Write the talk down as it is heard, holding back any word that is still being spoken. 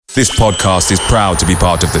This podcast is proud to be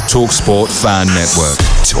part of the TalkSport Fan Network.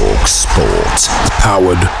 TalkSport.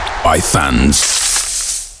 Powered by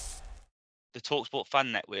fans. The TalkSport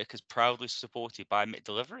Fan Network is proudly supported by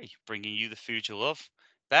McDelivery, bringing you the food you love.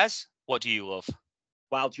 Bez, what do you love?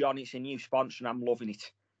 Well, John, it's a new sponsor and I'm loving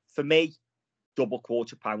it. For me, double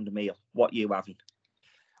 £quarter-pounder meal. What are you having?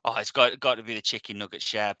 Oh, it's got to be the chicken nugget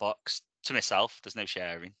share box. To myself, there's no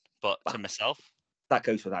sharing, but to myself. That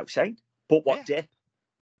goes without saying. But what dip?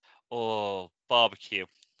 Oh, barbecue.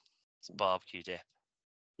 It's a barbecue dip.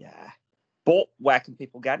 Yeah. But where can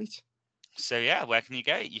people get it? So, where can you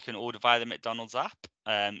get it? You can order via the McDonald's app.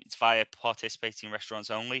 It's via participating restaurants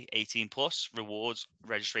only, 18 plus, rewards,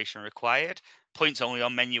 registration required, points only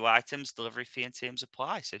on menu items, delivery fee and terms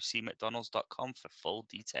apply. So see mcdonalds.com for full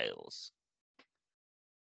details.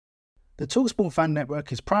 The TalkSport Fan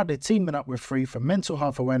Network is proudly teaming up with Free for Mental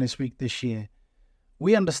Health Awareness Week this year.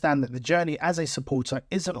 We understand that the journey as a supporter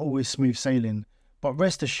isn't always smooth sailing, but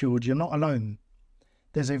rest assured you're not alone.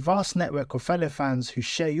 There's a vast network of fellow fans who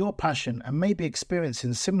share your passion and may be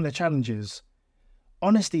experiencing similar challenges.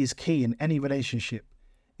 Honesty is key in any relationship.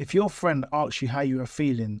 If your friend asks you how you are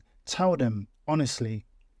feeling, tell them honestly.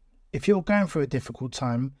 If you're going through a difficult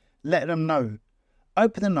time, let them know.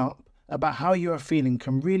 Opening up about how you are feeling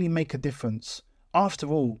can really make a difference. After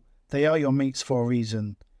all, they are your mates for a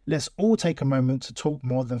reason. Let's all take a moment to talk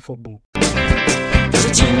more than football. There's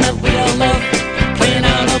a team that we all love, playing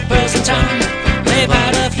out of Person Town. They've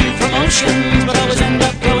had a few promotions, but always end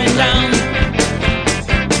up going down.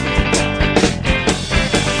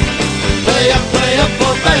 Play up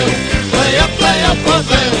for Vale. Play up for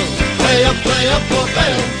Vale. Play up for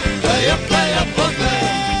Vale. Play up for Vale.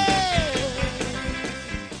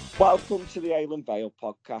 Welcome to the Ale and Vale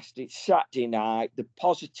podcast. It's Saturday night. The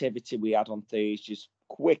positivity we had on Thursdays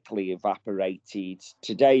quickly evaporated.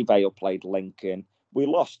 Today, Vale played Lincoln. We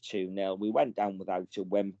lost 2-0. We went down without a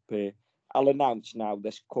whimper. I'll announce now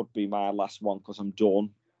this could be my last one because I'm done.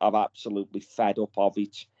 I'm absolutely fed up of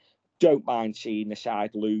it. Don't mind seeing the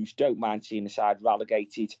side lose. Don't mind seeing the side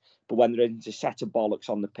relegated. But when there isn't a set of bollocks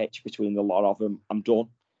on the pitch between the lot of them, I'm done.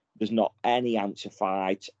 There's not any ounce of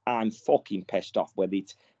fight. I'm fucking pissed off with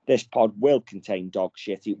it. This pod will contain dog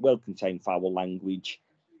shit. It will contain foul language.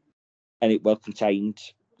 And it will contain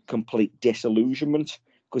complete disillusionment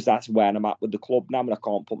because that's where I'm at with the club now. And I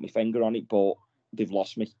can't put my finger on it, but they've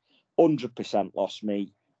lost me. 100% lost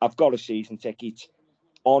me. I've got a season ticket.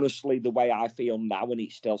 Honestly, the way I feel now, and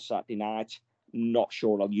it's still Saturday night, not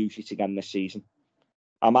sure I'll use it again this season.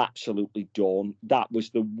 I'm absolutely done. That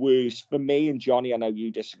was the worst for me. And Johnny, I know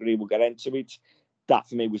you disagree. We'll get into it. That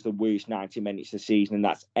for me was the worst 90 minutes of the season. And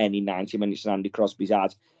that's any 90 minutes that Andy Crosby's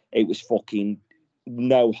had. It was fucking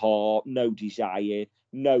no heart, no desire,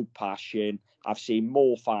 no passion. I've seen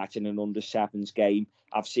more fight in an under-sevens game.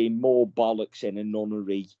 I've seen more bollocks in a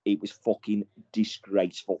nunnery. It was fucking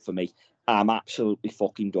disgraceful for me. I'm absolutely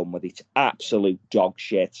fucking done with it. Absolute dog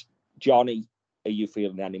shit. Johnny, are you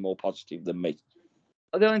feeling any more positive than me?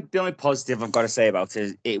 The only positive I've got to say about it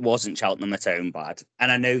is it wasn't Cheltenham at home bad.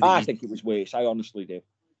 And I know that I think it was worse. I honestly do.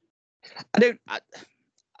 I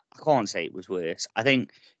can't say it was worse. I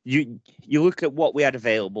think you look at what we had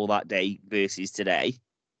available that day versus today,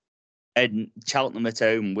 and Cheltenham at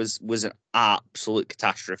home was an absolute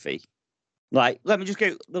catastrophe. Like, let me just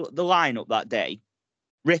go the lineup that day.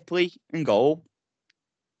 Ripley in goal.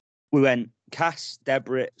 We went Cass,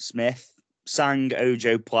 Debrett, Smith, Sang,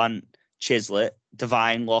 Ojo, Plant, Chislett,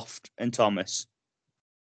 Devine, Loft, and Thomas.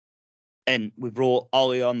 And we brought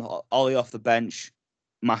Ollie off the bench,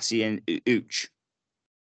 Massey and Ooch.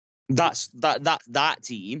 That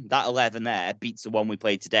team, that 11 there, beats the one we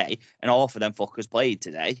played today, and all of them fuckers played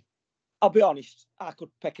today. I'll be honest, I could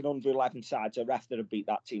pick an under 11 side to ref that have beat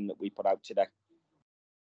that team that we put out today.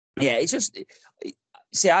 Yeah, it's just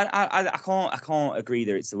see, I can't agree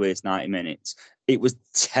that it's the worst 90 minutes. It was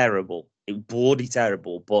terrible. It was bloody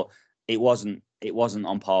terrible, but it wasn't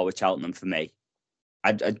on par with Cheltenham for me.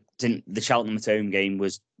 I didn't. The Cheltenham at home game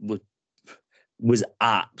was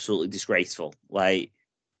absolutely disgraceful. Like,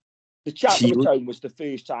 the Cheltenham at home was the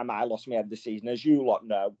first time I lost my head this season. As you lot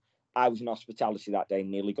know, I was in hospitality that day and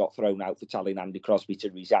nearly got thrown out for telling Andy Crosby to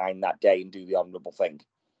resign that day and do the honourable thing.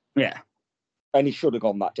 Yeah. And he should have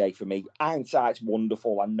gone that day for me. Hindsight's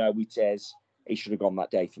wonderful. I know it is. He should have gone that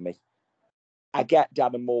day for me. I get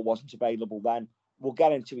Darren Moore wasn't available then. We'll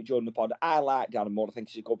get into it during the pod. I like Darren Moore. I think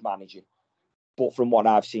he's a good manager. But from what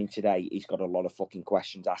I've seen today, he's got a lot of fucking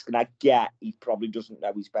questions asked. And I get he probably doesn't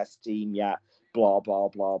know his best team yet. Blah, blah,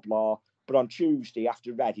 blah, blah. But on Tuesday,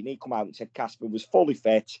 after Reading, he come out and said Casper was fully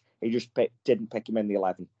fit. He just didn't pick him in the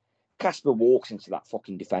 11. Casper walks into that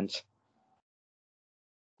fucking defence.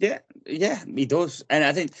 Yeah, he does. And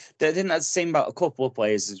I think that's the same about a couple of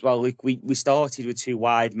players as well. Like we started with 2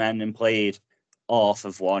 wide men and played half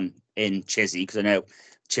of one in Chizzy, because I know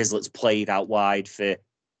Chislett's played out wide for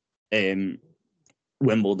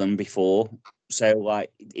Wimbledon before. So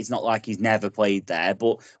like it's not like he's never played there.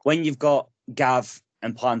 But when you've got Gav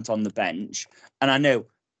and Plant on the bench, and I know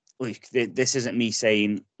like this isn't me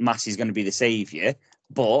saying Massey's going to be the saviour,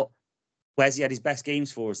 but where's he had his best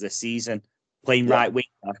games for us this season? Playing right wing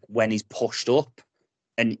back when he's pushed up,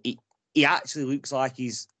 and he actually looks like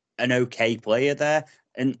he's an okay player there,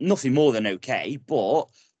 and nothing more than okay. But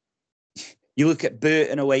you look at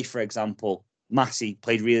Burton away, for example. Massey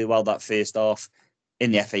played really well that first half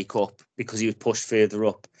in the FA Cup because he was pushed further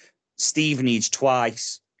up. Stevenage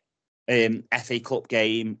twice, FA Cup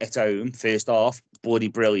game at home, first half, bloody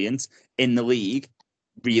brilliant. In the league,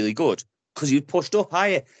 really good because he was pushed up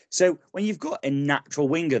higher. So when you've got a natural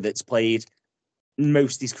winger that's played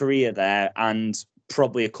most of his career there and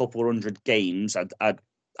probably a couple of 100 games,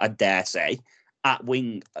 I dare say, at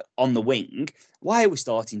wing on the wing, why are we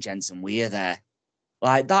starting Jensen Weir there?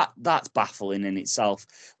 Like that's baffling in itself.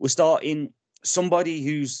 We're starting somebody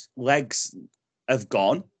whose legs have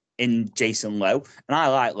gone in Jason Lowe, and I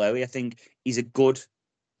like Lowe. I think he's a good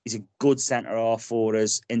centre half for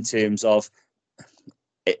us in terms of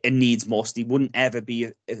it needs must. He wouldn't ever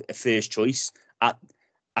be a first choice at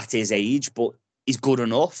his age, but he's good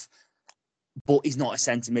enough. But he's not a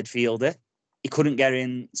centre midfielder. He couldn't get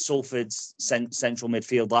in Salford's central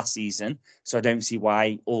midfield last season, so I don't see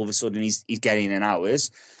why all of a sudden he's getting in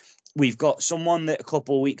ours. We've got someone that a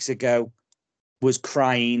couple of weeks ago was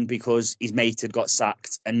crying because his mate had got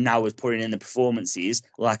sacked and now is putting in the performances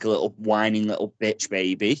like a little whining little bitch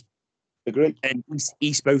baby. Agreed. And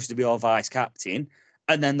he's supposed to be our vice captain.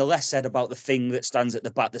 And then the less said about the thing that stands at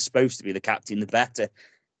the back that's supposed to be the captain, the better.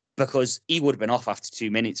 Because he would have been off after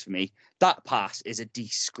 2 minutes for me. That pass is a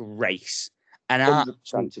disgrace. An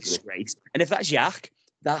absolute disgrace. And if that's Yak,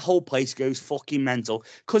 that whole place goes fucking mental.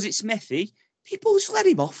 Because it's Smithy, people just let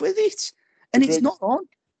him off with it. And it's not on.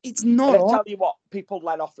 It's not on. I'll tell you what, people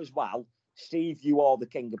let off as well. Steve, you are the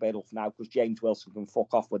king of Biddulph now because James Wilson can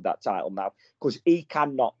fuck off with that title now because he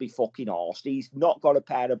cannot be fucking arsed. He's not got a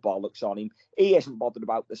pair of bollocks on him. He isn't bothered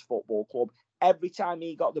about this football club. Every time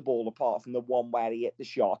he got the ball, apart from the one where he hit the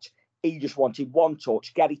shot, he just wanted one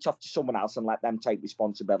touch, get it off to someone else and let them take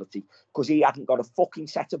responsibility because he hadn't got a fucking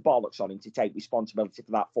set of bollocks on him to take responsibility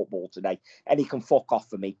for that football today. And he can fuck off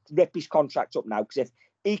for me. Rip his contract up now because if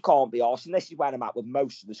he can't be arsed, and this is where I'm at with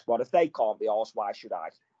most of the squad, if they can't be arsed, why should I?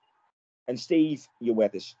 And Steve, you're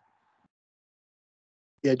with us.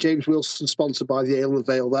 Yeah, James Wilson, sponsored by the Ale and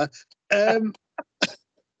Vale there.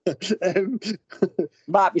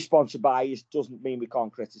 Might be sponsored by us, doesn't mean we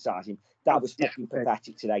can't criticise him. That was fucking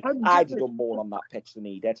pathetic today. I'd have done more on that pitch than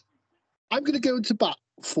he did. I'm going to go into bat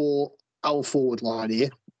for our forward line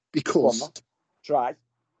here because... Try.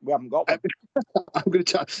 We haven't got one. I'm going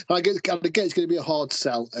to try. I guess it's going to be a hard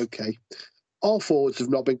sell, okay. Our forwards have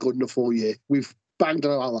not been good enough all year. We've banged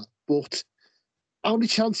on about that. But how many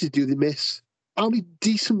chances do they miss? How many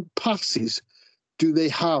decent passes do they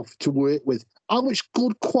have to work with? How much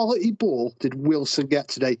good quality ball did Wilson get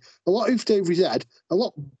today? A lot oofed over his head, a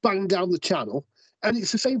lot banged down the channel. And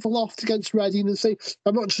it's the same for Loft against Reading. And same.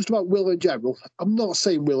 I'm not just about Willow in general. I'm not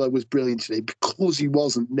saying Willow was brilliant today because he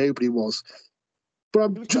wasn't. Nobody was. But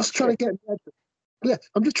I'm just trying to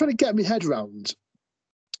get my head around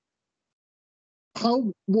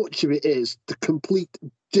how much of it is the complete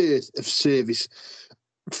dearth of service.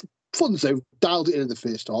 Funzo dialed it in the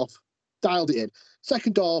first half, dialed it in.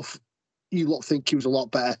 Second half, you lot think he was a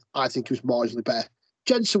lot better. I think he was marginally better.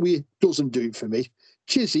 Jensen Weir doesn't do it for me.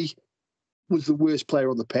 Chizzy was the worst player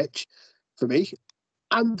on the pitch for me.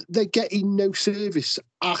 And they're getting no service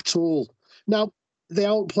at all. Now, they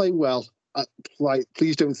aren't playing well.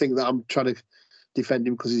 Please don't think that I'm trying to defend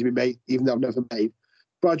him because he's my mate, even though I've never met him.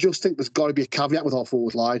 But I just think there's got to be a caveat with our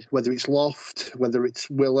forward line, whether it's Loft, whether it's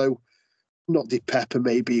Willow, not Dick Pepper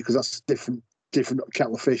maybe, because that's different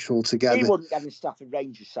kettle of fish altogether. He wouldn't get in Stafford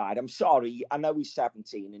Rangers side. I'm sorry. I know he's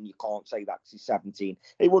 17 and you can't say that because he's 17.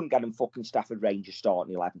 He wouldn't get him fucking Stafford Rangers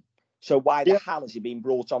starting 11. So why the hell has he been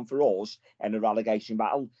brought on for us in a relegation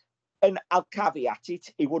battle? And I'll caveat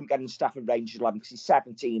it. He wouldn't get in Stafford Rangers 11 because he's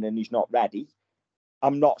 17 and he's not ready.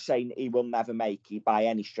 I'm not saying he will never make it by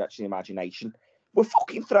any stretch of the imagination. We're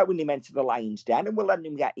fucking throwing him into the lion's den and we're letting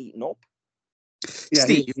him get eaten up. Yeah,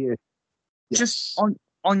 Steve, just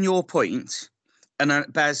on your point, and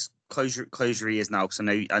Bez, close your ears now because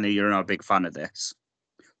I know you're not a big fan of this,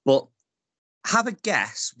 but have a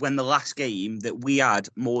guess when the last game that we had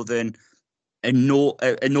more than a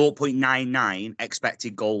 0.99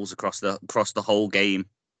 expected goals across the whole game.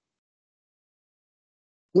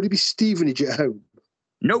 Would it be Stevenage at home?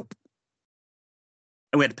 Nope.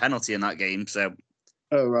 And we had a penalty in that game, so.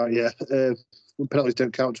 Oh, right, yeah. Penalties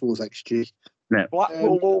don't count towards XG. No.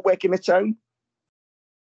 Blackpool or Wigan at home?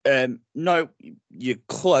 No, you're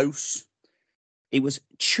close. It was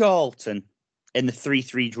Charlton in the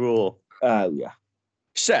 3-3 draw. Oh, yeah.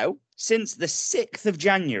 So, since the 6th of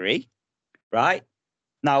January, right?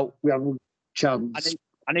 Now, We have a chance.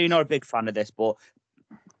 I know you're not a big fan of this, but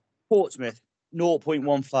Portsmouth,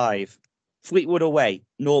 0.15. Fleetwood away,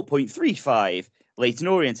 0.35. Leyton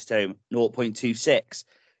Orient at home, 0.26.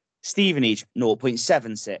 Stevenage,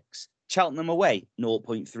 0.76. Cheltenham away,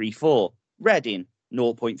 0.34. Reading,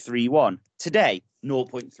 0.31. Today,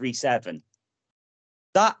 0.37.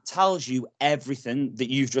 That tells you everything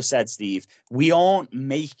that you've just said, Steve. We aren't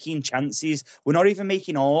making chances. We're not even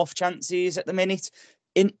making half chances at the minute.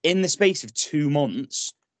 In the space of 2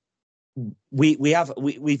 months,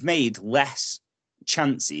 we've made less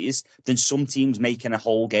chances than some teams making a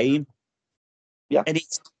whole game. Yeah, and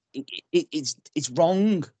it's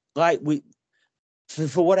wrong. Like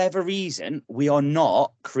for whatever reason, we are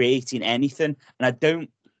not creating anything, and I don't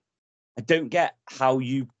get how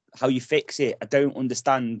you fix it. I don't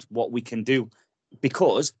understand what we can do,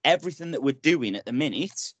 because everything that we're doing at the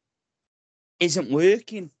minute isn't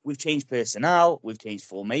working. We've changed personnel, we've changed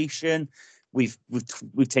formation, we've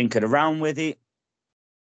tinkered around with it,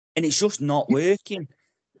 and it's just not working.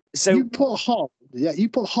 So you put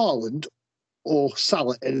Haaland or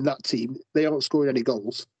Salah in that team, they aren't scoring any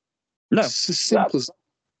goals. no, It's as simple as.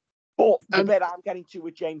 But the bit I'm getting to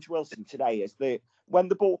with James Wilson today is that when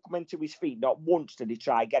the ball come into his feet, not once did he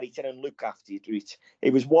try get it in and look after it.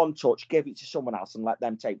 It was one touch, give it to someone else and let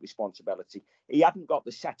them take responsibility. He hadn't got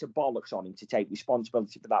the set of bollocks on him to take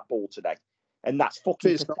responsibility for that ball today. And that's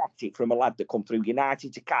fucking pathetic from a lad that come through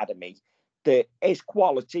United's academy. That is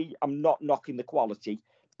quality. I'm not knocking the quality.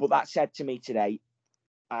 But that said to me today,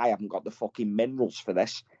 I haven't got the fucking minerals for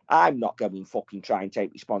this. I'm not going fucking try and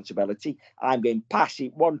take responsibility. I'm going pass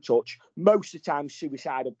it, one touch, most of the time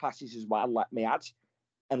suicidal passes as well, let me add,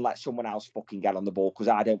 and let someone else fucking get on the ball because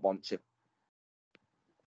I don't want to.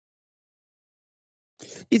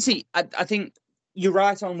 you see, I think you're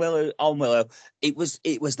right on Willow. It was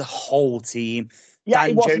the whole team. Yeah, Dan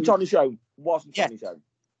he wasn't Jones, on his own. Yeah. On his own.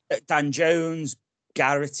 Dan Jones,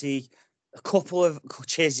 Garrity, a couple of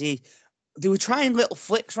Chizzy. They were trying little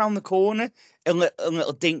flicks around the corner and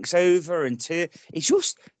little dinks over and two. It's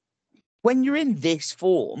just, when you're in this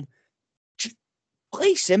form, just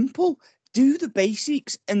play simple, do the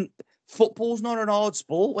basics. And football's not an hard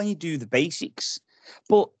sport when you do the basics.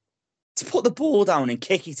 But to put the ball down and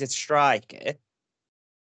kick it at striker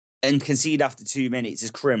and concede after 2 minutes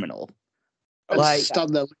is criminal. And Like,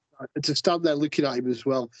 to stand there looking at him as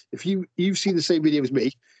well. If you've seen the same video as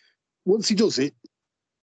me, once he does it,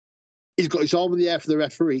 he's got his arm in the air for the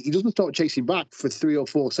referee. He doesn't start chasing back for 3 or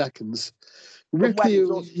 4 seconds. Ripley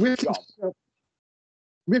was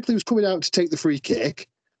coming out to take the free kick.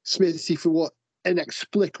 Smithy, for what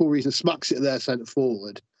inexplicable reason, smacks it there centre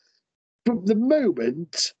forward. From the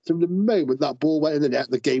moment that ball went in the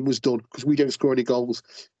net, the game was done because we don't score any goals.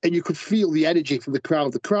 And you could feel the energy from the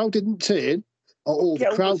crowd. The crowd didn't turn at all.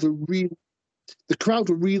 The crowd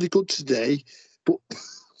were really good today. But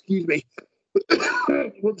excuse me.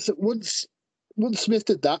 Once Smith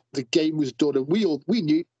did that, the game was done, and we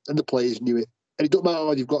knew, and the players knew it. And it don't matter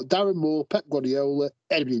whether you've got Darren Moore, Pep Guardiola,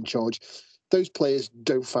 anybody in charge. Those players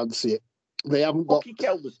don't fancy it. They haven't got. He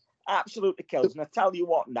killed us. Absolutely killed us. And I tell you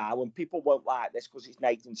what now, and people won't like this because it's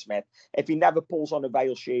Nathan Smith. If he never pulls on a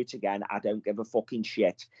Vale shirt again, I don't give a fucking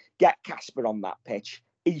shit. Get Casper on that pitch.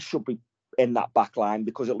 He should be in that back line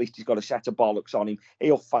because at least he's got a set of bollocks on him.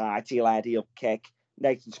 He'll fight, he'll head, he'll kick.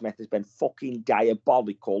 Nathan Smith has been fucking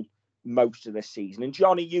diabolical most of this season. And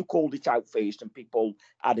Johnny, you called it out first and people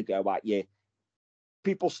had a go at you.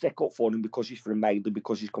 People stick up for him because he's from Maidley,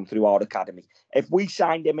 because he's come through our academy. If we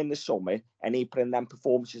signed him in the summer and he put in them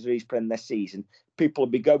performances that he's put in this season, people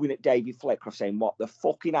would be going at Davy Flickcroft saying, what the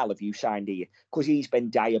fucking hell have you signed here? Because he's been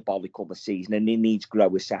diabolical this season and he needs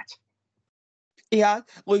grower set. Yeah,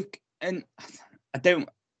 look, and I don't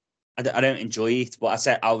enjoy it, but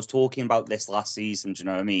I was talking about this last season. Do you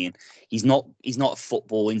know what I mean? He's not a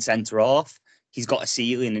footballing centre half. He's got a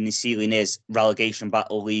ceiling, and his ceiling is relegation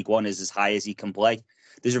battle. League One is as high as he can play.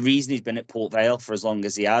 There's a reason he's been at Port Vale for as long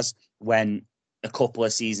as he has. When a couple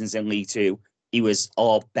of seasons in League Two, he was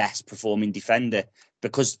our best performing defender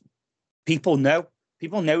because people know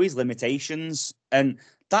his limitations, and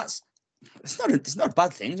that's it's not a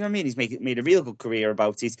bad thing. Do you know what I mean? He's made a real good career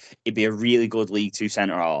about it. It'd be a really good League Two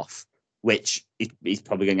centre half, which he's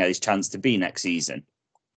probably going to get his chance to be next season.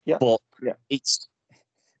 Yeah, but yeah. It's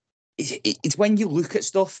when you look at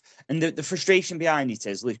stuff and the frustration behind it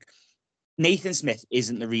is, look, Nathan Smith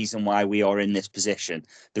isn't the reason why we are in this position.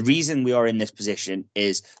 The reason we are in this position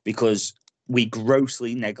is because we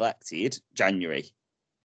grossly neglected January.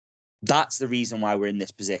 That's the reason why we're in this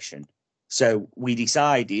position. So we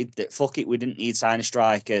decided that, fuck it, we didn't need to sign a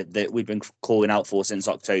striker that we've been calling out for since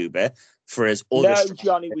October. For us, no,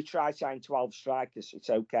 Johnny, we tried signing 12 strikers. It's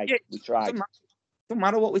okay. Yeah, we tried. Don't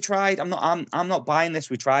matter what we tried. I'm not buying this.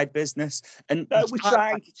 We tried business, and no, we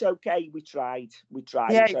tried. It's okay. We tried.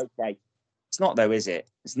 Yeah, it's okay. It's not though, is it?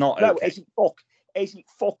 It's not. No, okay. Isn't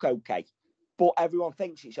fuck okay? But everyone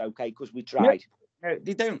thinks it's okay because we tried. No,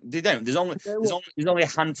 they don't. There's only a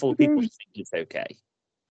handful of people who think it's okay.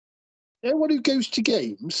 Anyone who goes to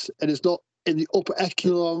games and is not in the upper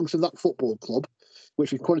echelons of that football club,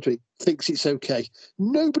 which we've quantified, thinks it's okay.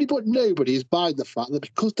 Nobody is buying the fact that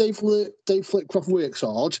because Dave Flitcroft works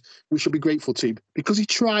hard, we should be grateful to him. Because he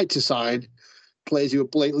tried to sign players who were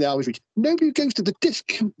blatantly out of reach. Nobody goes to the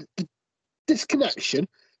disconnection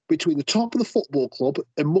between the top of the football club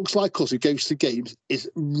and mugs like us who goes to games is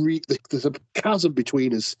there's a chasm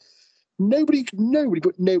between us. Nobody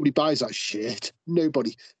buys that shit.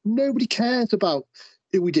 Nobody cares about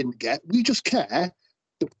who we didn't get. We just care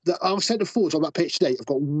that our centre forwards on that pitch today have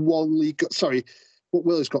got one league. Sorry, what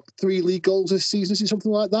Will has got 3 league goals this season, is it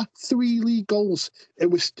something like that? 3 league goals,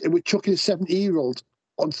 and we're chucking a 70-year-old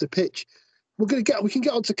onto the pitch. We can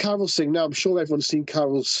get onto Carol's thing now. I'm sure everyone's seen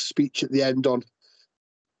Carol's speech at the end on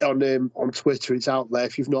Twitter. It's out there.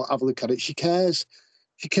 If you've not, have a look at it. She cares.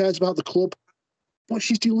 She cares about the club, but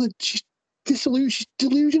she's disillusioned. She's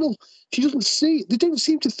delusional. She doesn't see. They don't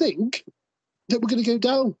seem to think that we're going to go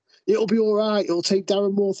down. It'll be all right. It'll take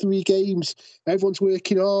Darren Moore 3 games. Everyone's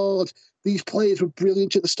working hard. These players were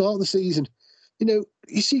brilliant at the start of the season. You know,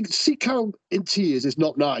 you see Carol in tears is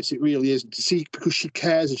not nice. It really isn't. To see, because she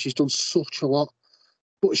cares and she's done such a lot.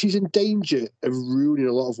 But she's in danger of ruining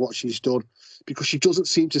a lot of what she's done because she doesn't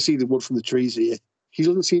seem to see the wood from the trees here. She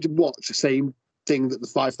doesn't seem to watch the same thing that the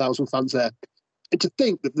 5,000 fans there. And to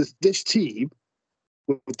think that this team,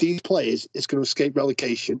 with these players, is going to escape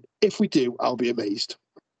relegation. If we do, I'll be amazed.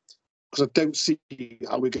 Because I don't see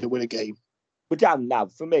how we're going to win a game. We're down now.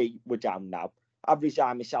 For me, we're down now. I've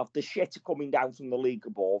resigned myself. The shit are coming down from the league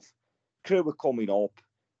above. Crew are coming up.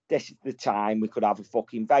 This is the time we could have a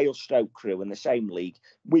fucking Vale Stoke Crew in the same league.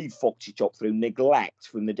 We fucked it up through neglect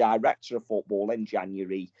from the director of football in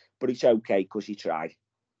January. But it's okay because he tried.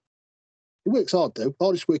 He works hard, though.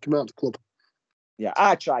 Hardest working around the club. Yeah,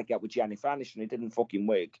 I tried to get with Jennifer Aniston. It didn't fucking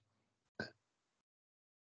work.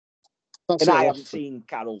 I haven't seen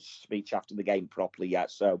Carol's speech after the game properly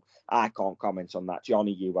yet, so I can't comment on that.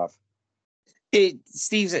 Johnny, you have.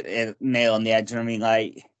 Steve's at a nail on the edge. I mean,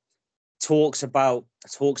 like, talks about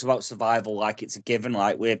survival like it's a given.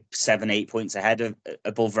 Like we're 7-8 points ahead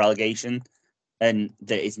above relegation, and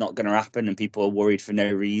that it's not going to happen, and people are worried for no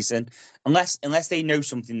reason, unless they know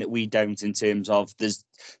something that we don't. In terms of there's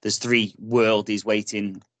 3 worldies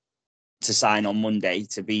waiting to sign on Monday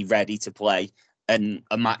to be ready to play and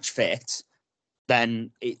a match fit,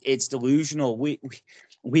 then it's delusional.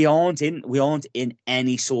 We aren't in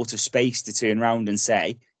any sort of space to turn around and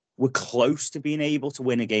say we're close to being able to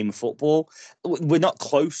win a game of football. We're not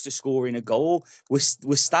close to scoring a goal. We're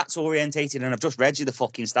stats orientated, and I've just read you the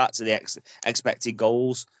fucking stats of the expected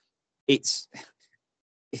goals. It's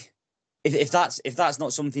if that's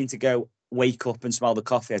not something to go wake up and smell the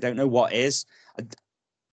coffee, I don't know what is.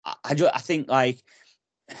 I think like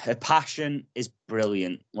her passion is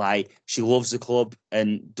brilliant. Like she loves the club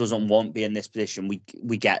and doesn't want to be in this position.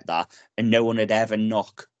 We get that, and no one would ever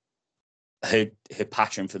knock her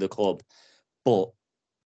passion for the club. But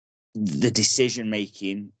the decision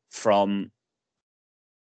making from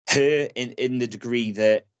her in the degree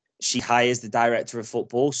that she hires the director of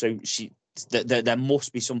football, so there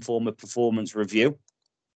must be some form of performance review.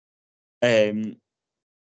 And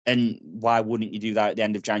why wouldn't you do that at the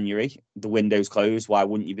end of January? The window's closed. Why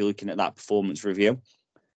wouldn't you be looking at that performance review?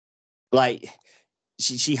 Like,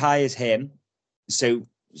 she hires him, so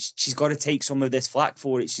she's got to take some of this flack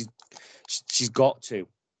for it. She's got to.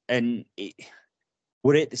 And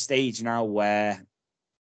we're at the stage now where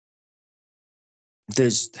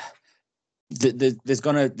there's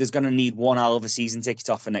gonna need one hell of a season ticket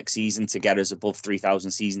off for next season to get us above 3,000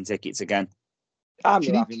 season tickets again. I'm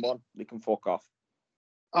not having one. They can fuck off.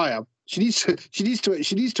 I am. She needs to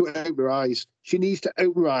open her eyes. She needs to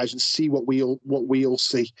open her eyes and see what we'll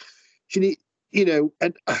see. and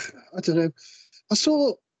I don't know. I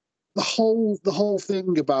saw the whole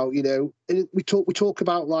thing about, and we talk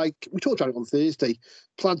about, like, we talked about it on Thursday.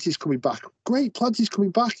 Planty's coming back. Great, Planty's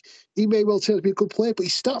coming back. He may well turn out to be a good player, but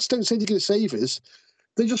his stats don't say they're going to save us.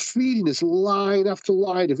 They're just feeding us line after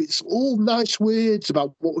line of it's all nice words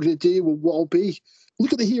about what we're going to do and what will be.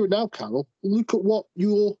 Look at the here and now, Carol. Look at what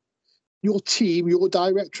your team, your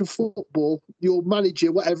director of football, your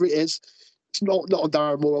manager, whatever it is. It's not on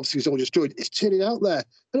Darren Moore, obviously, he's only just joined. It's turning out there.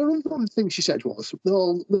 And another one of the things she said was,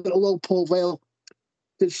 little old Paul Vale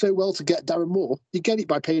did so well to get Darren Moore. You get it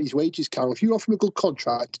by paying his wages, Carol. If you offer him a good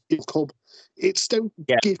contract, he'll come. It's don't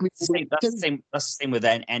give me... That's the same with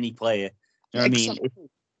any player. You know what I mean?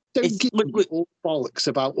 Don't give me all bollocks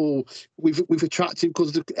about, we've attracted him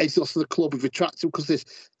because of the ethos of the club, we've attracted him because this.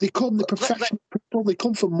 They come, the professional people, they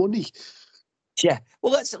come for money. Yeah.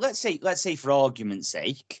 Well, let's say for argument's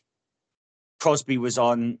sake, Crosby was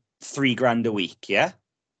on $3,000 a week, yeah?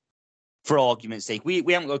 For argument's sake. We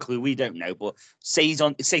haven't got a clue, we don't know, but say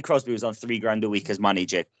Crosby was on $3,000 a week as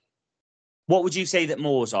manager. What would you say that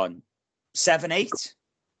Moore's on? 7, 8? It's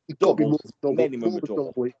got to be more than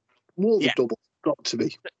double. More than double. Got to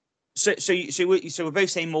be. So we're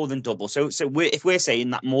both saying more than double. So if we're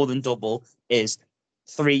saying that more than double is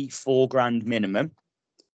 $3-4 minimum,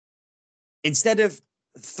 instead of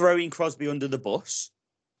throwing Crosby under the bus,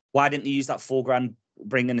 why didn't they use that $4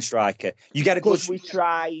 bringing a striker? You get a good. We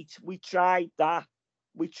tried that.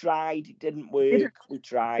 We tried. It didn't work. We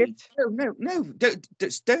tried. No.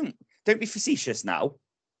 Don't be facetious now.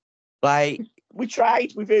 Like, we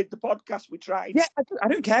tried. We've heard the podcast. We tried. Yeah, I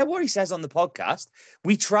don't care what he says on the podcast.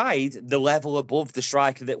 We tried the level above the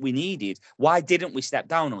striker that we needed. Why didn't we step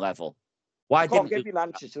down a level? I can't give you an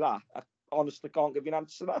answer to that. I honestly can't give you an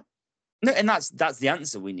answer to that. No, and that's the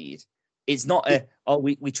answer we need. It's not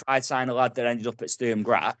we tried signing a lad that ended up at Sturm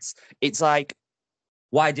Graz. It's like,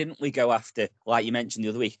 why didn't we go after, like you mentioned the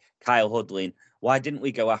other week, Kyle Hudlin? Why didn't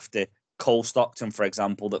we go after Cole Stockton, for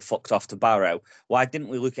example, that fucked off to Barrow? Why didn't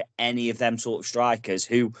we look at any of them sort of strikers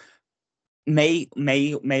who may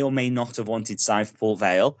or may not have wanted to sign for Port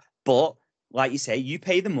Vale, but like you say, you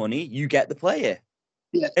pay the money, you get the player.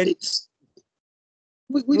 Yeah, and it's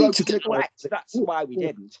we need to get neglect. That's why we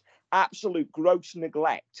didn't. Absolute gross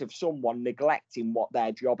neglect of someone neglecting what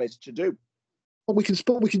their job is to do. Well, we can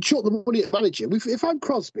chuck the money at manager. If I'm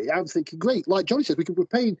Crosby, I'm thinking, great. Like Johnny says, we're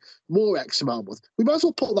paying more X amount worth. We might as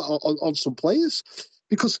well put that on some players,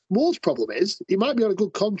 because Moore's problem is he might be on a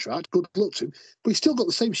good contract, good luck to him, but he's still got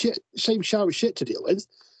the same shower of shit to deal with,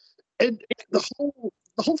 and the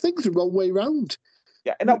whole thing's the wrong way round.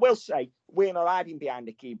 Yeah, and I will say, we're not hiding behind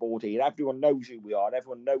the keyboard here. Everyone knows who we are.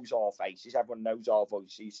 Everyone knows our faces. Everyone knows our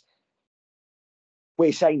voices.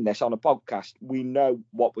 We're saying this on a podcast. We know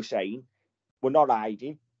what we're saying. We're not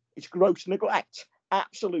hiding. It's gross neglect.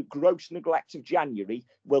 Absolute gross neglect of January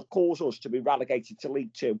will cause us to be relegated to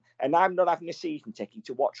League Two. And I'm not having a season ticket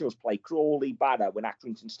to watch us play Crawley, Barrow and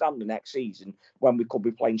Accrington Stanley next season when we could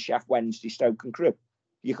be playing Sheff Wednesday, Stoke and Crewe.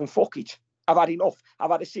 You can fuck it. I've had enough.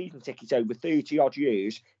 I've had a season ticket over 30-odd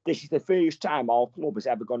years. This is the first time our club has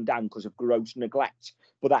ever gone down because of gross neglect.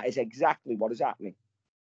 But that is exactly what is happening.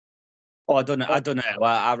 Oh, I don't know.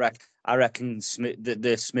 I reckon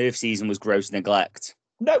the Smurf season was gross neglect.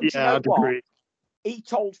 No, yeah, I'd agree. He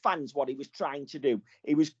told fans what he was trying to do.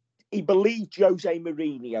 He believed Jose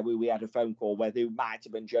Mourinho, who we had a phone call with, who might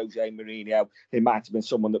have been Jose Mourinho. It might have been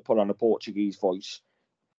someone that put on a Portuguese voice.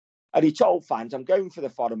 And he told fans, I'm going for the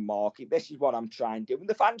foreign market. This is what I'm trying to do. And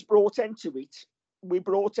the fans brought into it. We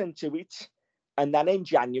brought into it. And then in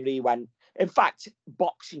January, he went, in fact,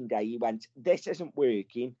 Boxing Day, he went, this isn't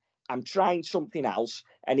working. I'm trying something else.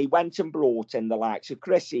 And he went and brought in the likes of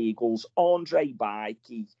Chris Eagles, Andre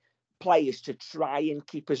Bikey, players to try and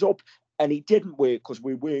keep us up. And it didn't work because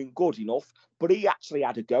we weren't good enough. But he actually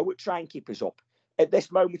had a go at trying to keep us up. At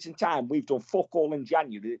this moment in time, we've done fuck all in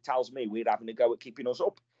January that tells me we're having a go at keeping us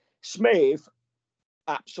up. Smurf,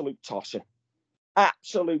 absolute tosser.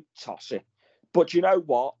 Absolute tosser. But you know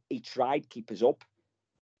what? He tried to keep us up.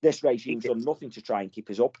 This regime's done nothing to try and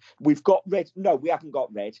keep us up. We've got rid. No, we haven't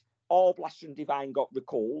got rid. Arblaster and Devine got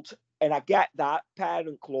recalled. And I get that.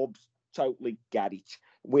 Parent clubs totally get it.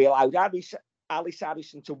 We allowed Alice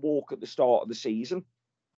Harrison to walk at the start of the season.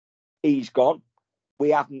 He's gone.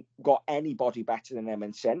 We haven't got anybody better than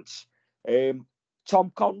him since.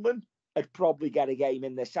 Tom Conlon would probably get a game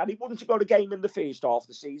in this. And he wouldn't have got a game in the first half of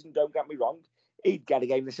the season, don't get me wrong. He'd get a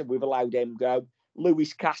game this, and we've allowed him go.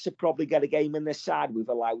 Lewis Cass would probably get a game in this side. We've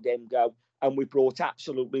allowed him go. And we brought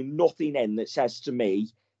absolutely nothing in that says to me,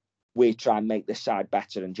 we're trying to make this side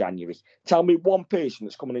better in January. Tell me one person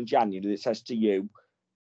that's coming in January that says to you,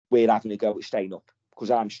 we're having a go at staying up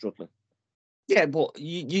because I'm struggling. Yeah, but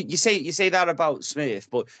you say that about Smith,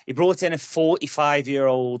 but he brought in a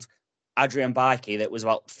 45-year-old Adrian Baiki that was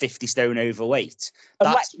about 50 stone overweight.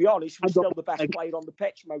 And let's be honest, we're still the best player on the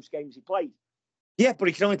pitch most games he played. Yeah, but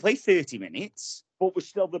he can only play 30 minutes. But we're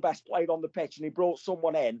still the best player on the pitch, and he brought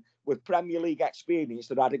someone in with Premier League experience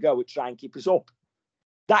that had a go at trying and keep us up.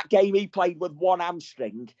 That game he played with one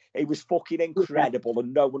hamstring, it was fucking incredible,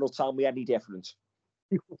 and no one will tell me any different.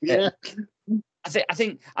 Yeah. I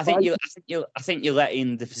think you're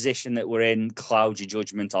letting the position that we're in cloud your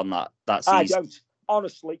judgment on that season. I don't.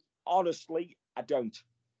 Honestly, I don't.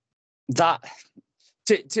 That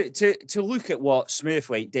to look at what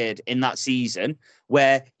Smurthwaite did in that season,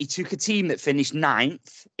 where he took a team that finished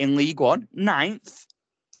 9th in League One, 9th,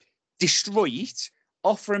 destroyed,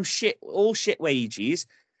 offer him shit wages,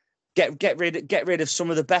 get rid of some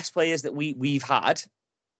of the best players that we've had,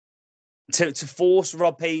 to force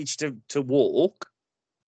Rob Page to walk.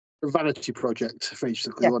 A vanity project,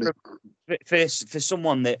 basically. For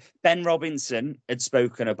someone that Ben Robinson had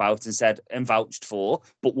spoken about and said and vouched for,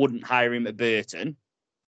 but wouldn't hire him at Burton.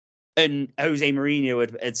 And Jose Mourinho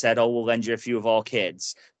had said, "Oh, we'll lend you a few of our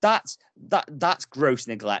kids." That's gross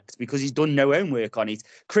neglect because he's done no homework on it.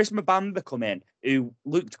 Chris Mbamba come in, who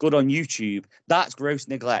looked good on YouTube. That's gross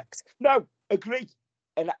neglect. No, agree.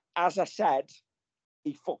 And as I said,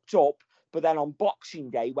 he fucked up. But then on Boxing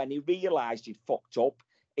Day, when he realised he'd fucked up,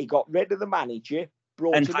 he got rid of the manager,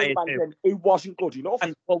 brought in a manager who wasn't good enough.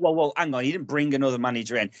 And well, hang on. He didn't bring another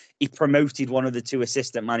manager in. He promoted one of the 2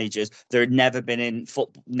 assistant managers that had never been in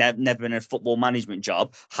never been in a football management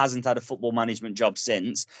job, hasn't had a football management job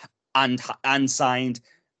since, and signed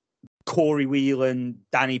Corey Whelan,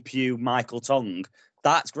 Danny Pugh, Michael Tongue.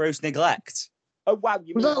 That's gross neglect. Oh wow!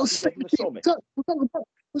 Was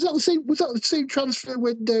that the same transfer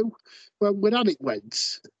window when Anik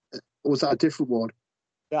went? Or was that a different one?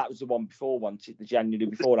 That was the one before, the January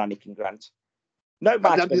before Anik and Grant. No, it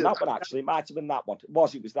might have been that one, actually. It might have been that one. It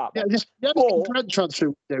was that one. The Anik Grant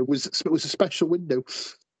transfer window was a special window.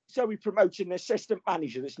 So we promoted an assistant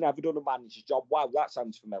manager that's never done a manager's job. Wow, that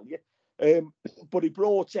sounds familiar. But he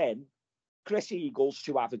brought in Chris Eagles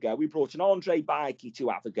to have a go. We brought in Andre Baiki to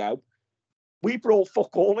have a go. We brought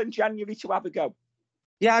fuck all in January to have a go.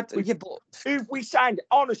 Yeah, but who we signed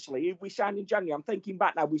in January? I'm thinking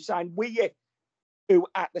back now. We signed Weir, who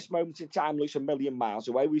at this moment in time looks a million miles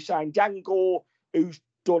away. We signed Dangor, who's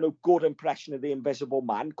done a good impression of the Invisible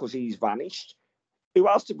Man because he's vanished. Who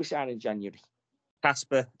else did we sign in January?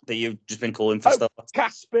 Casper, that you've just been calling for start.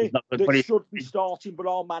 Casper, that should be starting, but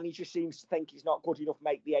our manager seems to think he's not good enough to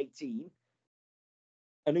make the 18.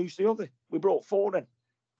 And who's the other? We brought 4 in.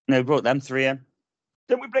 No, we brought them 3 in.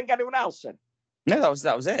 Didn't we bring anyone else in? No,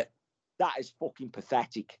 that was it. That is fucking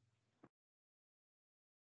pathetic.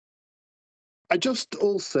 I just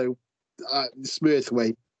also,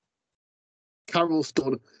 Smurthwaite, Carroll's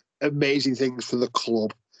done amazing things for the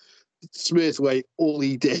club. Smurthwaite, all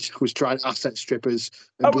he did was try and asset strippers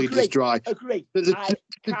and bleed us dry. Agree.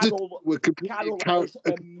 Carroll is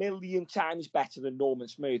a million times better than Norman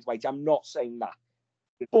Smurthwaite. I'm not saying that.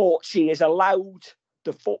 But she has allowed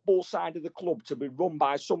the football side of the club to be run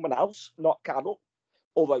by someone else, not Carroll,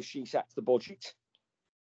 although she sets the budget.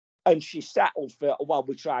 And she settled for, well,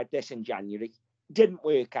 we tried this in January. Didn't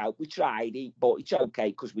work out. We tried it, but it's okay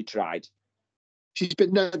because we tried. She's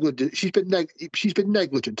been negligent. She's been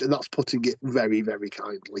negligent, and that's putting it very, very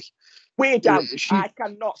kindly. We're down. I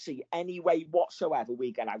cannot see any way whatsoever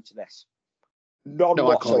we get out of this. None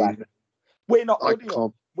whatsoever. We're not good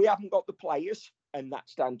enough. We haven't got the players, and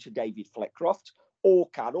that's down to David Flitcroft or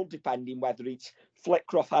Carroll, depending whether it's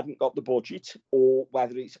Flitcroft hadn't got the budget or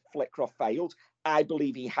whether it's Flitcroft failed. I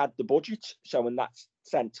believe he had the budget, so in that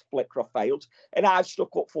sense, Flitcroft failed. And I've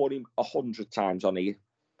stuck up for him 100 times on here.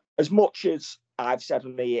 As much as I've said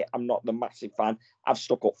on here, I'm not the massive fan, I've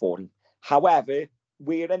stuck up for him. However,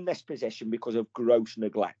 we're in this position because of gross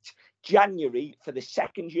neglect. January, for the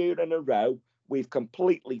 2nd year in a row, we've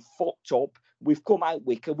completely fucked up. We've come out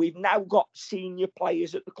weaker. We've now got senior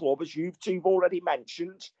players at the club, as you've already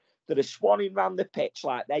mentioned, that are swanning around the pitch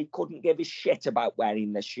like they couldn't give a shit about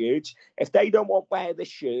wearing this shirt. If they don't want to wear this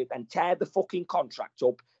shirt, then tear the fucking contract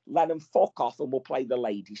up, let them fuck off and we'll play the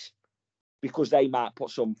ladies. Because they might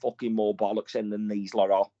put some fucking more bollocks in than these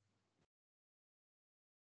lot are.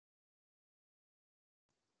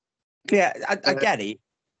 Yeah, I get it.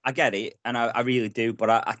 I get it, and I really do. But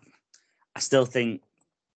I still think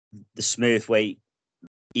the Smurthwaite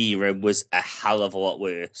era was a hell of a lot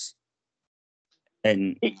worse.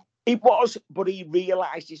 And it was, but he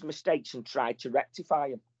realised his mistakes and tried to rectify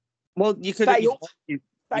them. Well, you could failed.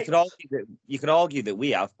 you could argue that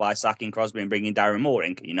we have by sacking Crosby and bringing Darren Moore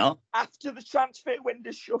in, can you not? After the transfer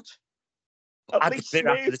window shut. At least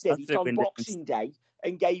Smith did it on Boxing Day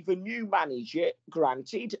and gave a new manager,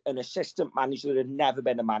 granted, an assistant manager that had never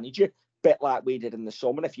been a manager, bit like we did in the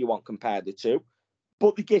summer, if you want to compare the two.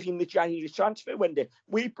 But they give him the January transfer window.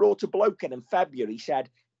 We brought a bloke in February, said,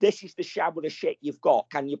 this is the shower of shit you've got.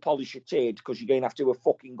 Can you polish your turd? Because you're going to have to do a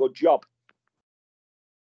fucking good job.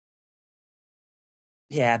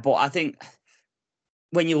 Yeah, but I think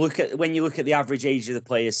when you look at the average age of the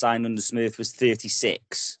players signed under Smith was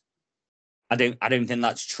 36. I don't think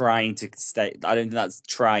that's trying to stay. I don't think that's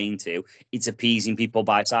trying to. It's appeasing people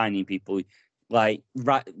by signing people. Like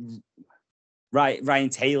Ryan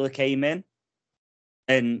Taylor came in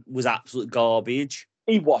and was absolute garbage.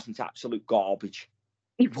 He wasn't absolute garbage.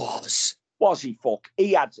 He was. Was he, fuck?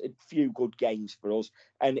 He had a few good games for us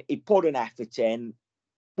and he put an effort in.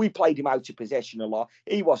 We played him out of position a lot.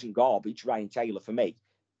 He wasn't garbage, Ryan Taylor, for me.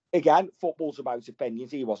 Again, football's about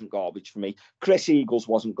opinions. He wasn't garbage for me. Chris Eagles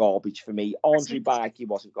wasn't garbage for me. Andre Barkey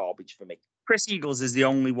wasn't garbage for me. Chris Eagles is the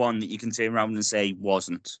only one that you can turn around and say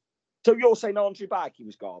wasn't. So you're saying Andre Barkey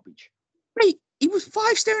was garbage? Mate, he was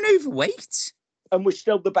 5 stone overweight. And was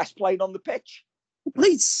still the best player on the pitch. He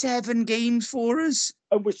played 7 games for us.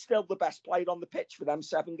 And was still the best player on the pitch for them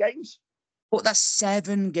 7 games. But that's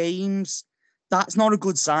 7 games. That's not a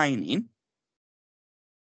good signing.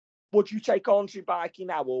 Would you take Andre Barkey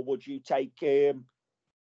now, or would you take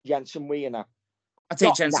Jensen Weir now? I'd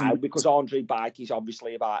take Jensen now, because Andre Barkey's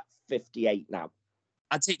obviously about 58 now.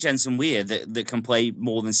 I'd take Jensen Weir that can play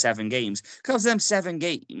more than 7 games. Because them 7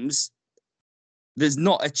 games, there's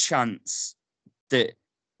not a chance that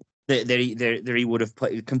he would have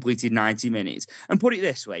completed 90 minutes. And put it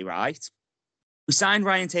this way, right? We signed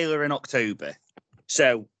Ryan Taylor in October,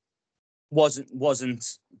 so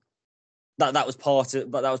that was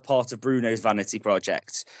part of Bruno's vanity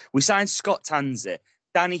project. We signed Scott Tanser,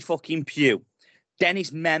 Danny fucking Pugh,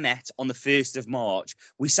 Dennis Mehmet on the 1st of March.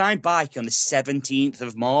 We signed Bikey on the 17th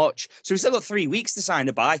of March. So we've still got 3 weeks to sign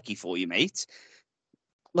a Bikey for you, mate.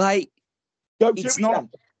 Like, don't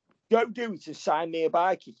do it to sign me a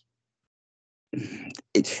Bikey.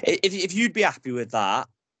 If you'd be happy with that,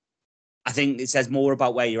 I think it says more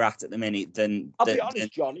about where you're at the minute than... I'll be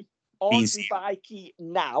honest, Johnny. Andre Barkey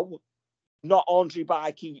now, not Andre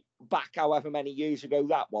Barkey back however many years ago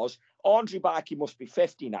that was. Andre Barkey must be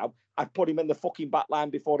 50 now. I'd put him in the fucking back line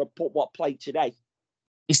before I put what played today.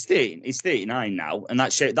 He's 39 now, and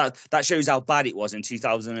that shows how bad it was in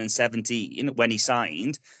 2017 when he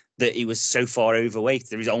signed, that he was so far overweight.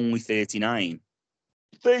 There is only 39.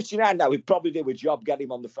 39 now, he'd probably do a job, get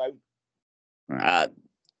him on the phone.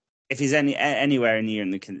 If he's anywhere near in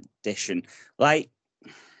the condition, like...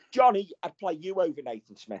 Johnny, I'd play you over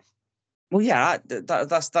Nathan Smith. Well, yeah,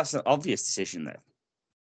 that's an obvious decision there.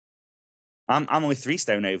 I'm only 3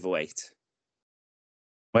 stone overweight,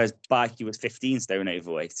 whereas Barkey was 15 stone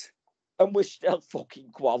overweight. And we're still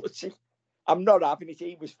fucking quality. I'm not having it.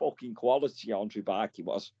 He was fucking quality, Andre Barkey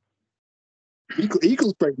was.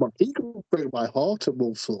 Eagles break my heart at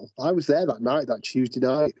Walsall. I was there that Tuesday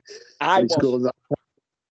night. I was.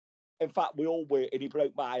 In fact, we all were, and he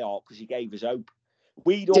broke my heart because he gave us hope.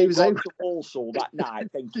 We'd all gone to Walsall that night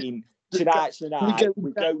thinking, tonight's the night,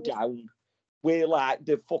 we go down. We're like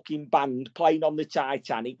the fucking band playing on the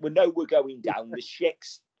Titanic. We know we're going down. The ship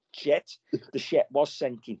was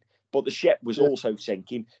sinking, but the ship was also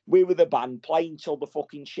sinking. We were the band playing till the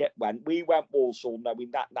fucking ship went. We went Walsall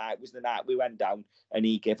knowing that night was the night we went down, and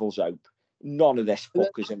he gave us hope. None of this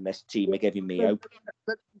fuckers in this team are giving me hope.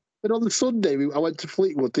 But on the Sunday, I went to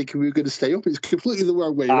Fleetwood thinking we were going to stay up. It's completely the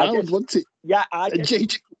wrong way around, wasn't it? Yeah, I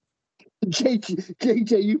did.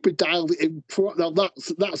 JJ, you could dial it in. Now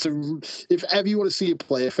that's if ever you want to see a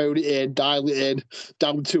player, phone it in, dial it in,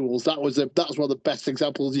 down tools. That's one of the best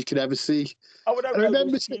examples you could ever see. Oh, I remember there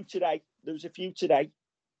was a few today.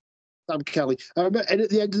 Sam Kelly. I remember, and at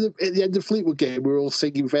the end of the Fleetwood game, we were all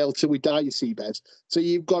singing "Veil Till We Die," you see, Bez. So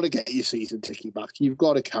you've got to get your season ticket back. You've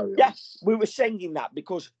got to carry on. Yes, we were singing that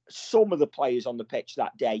because some of the players on the pitch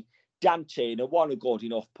that day, Dan Turner, one a good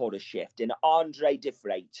enough put a shift in. Andre De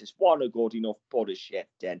Freitas, one a good enough put a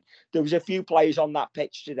shift in. There was a few players on that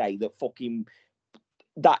pitch today that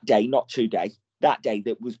that day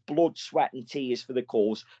that was blood, sweat and tears for the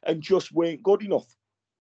cause and just weren't good enough.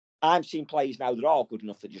 I'm seeing players now that are good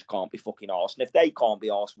enough that just can't be fucking arsed. And if they can't be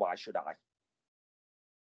arsed, why should I?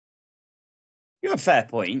 You have a fair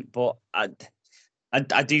point, but I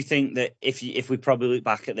do think that if we probably look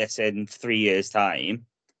back at this in 3 years' time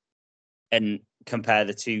and compare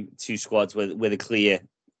the two squads with a clear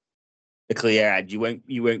a clear head, you won't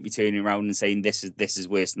be turning around and saying this is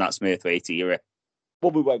worse than that Smurthwaite era.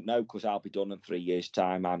 Well, we won't know because I'll be done in 3 years'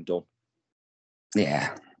 time. I'm done.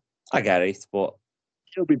 Yeah, I get it, but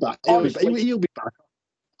He'll be back. Honestly, He'll be back.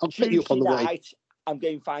 I'll pick you up on the way. night, I'm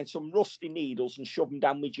going to find some rusty needles and shove them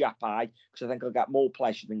down my jap eye because I think I'll get more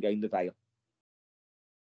pleasure than going the Vale.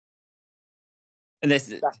 and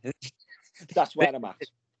this That's where I'm at.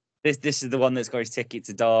 This is the one that's got his ticket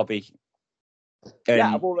to Derby.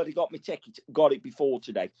 Yeah, I've already got my ticket. Got it before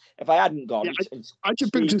today. If I hadn't got it, I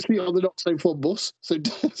just booked a seat on the not so fun bus. So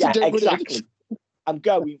yeah, don't exactly. I'm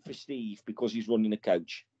going for Steve because he's running a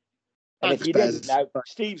coach. And if you didn't know,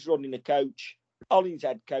 Steve's running a coach. Ollie's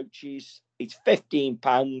head coaches. It's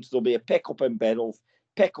 £15. There'll be a pick-up in Biddle,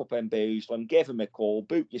 pick-up in Boozlem. Give him a call.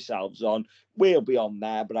 Book yourselves on. We'll be on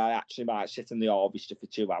there, but I actually might sit in the Harvester for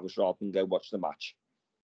 2 hours rather than go watch the match.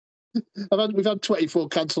 We've had 24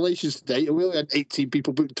 cancellations today, and we only had 18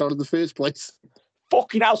 people booked on in the first place.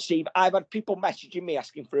 Fucking hell, Steve. I've had people messaging me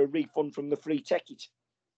asking for a refund from the free ticket.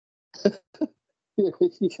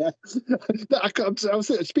 Yeah. I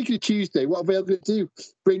was speaking of Tuesday, what are we going to do?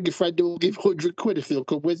 Bring a friend who will give 100 quid if they'll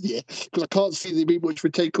come with you? Because I can't see there being much for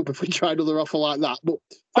take up if we try another offer like that. But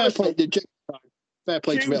fair play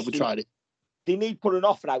to Vale for trying it. They need to put an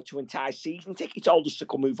offer out to entice season ticket holders to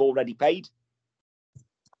come who've already paid.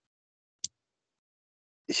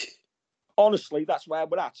 Honestly, that's where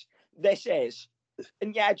we're at. This is,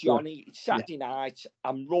 and yeah, Johnny, it's Saturday night.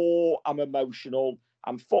 I'm raw, I'm emotional,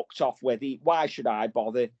 I'm fucked off with it. Why should I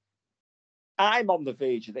bother? I'm on the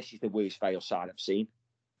verge of this is the worst Vale side I've seen.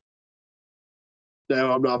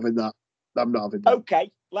 No, I'm not having that. Okay,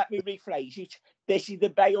 let me rephrase it. This is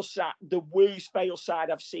the worst Vale side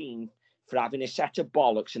I've seen for having a set of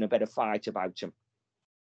bollocks and a bit of fight about them.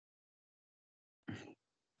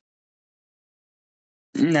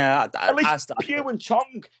 No, Pugh and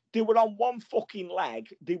Tong, they were on one fucking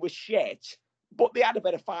leg. They were shit, but they had a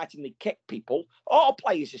bit of fighting. They kicked people. All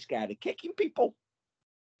players are scared of kicking people.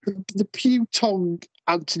 The Pugh Tong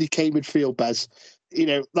Anthony Kay midfield, Bez. You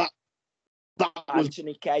know that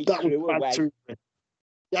Anthony Kay threw away.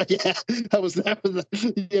 Yeah,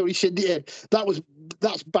 we should. Yeah,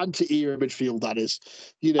 that's banter era midfield. That is,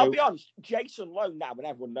 you know. I'll be honest, Jason Lowe now, and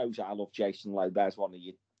everyone knows I love Jason Lowe. There's one of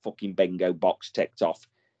your fucking bingo box ticked off.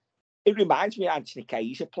 It reminds me of Anthony Kay.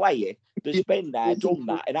 He's a player that's been there, done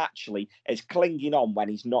that, and actually is clinging on when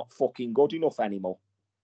he's not fucking good enough anymore.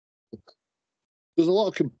 There's a lot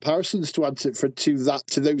of comparisons to answer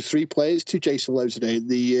to those three players to Jason Lowe today in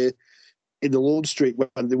the Lawn Street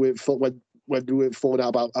when they were when we were falling out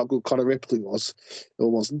about how good Connor Ripley was or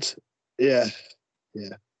wasn't. Yeah.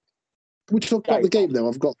 We talk about the game though.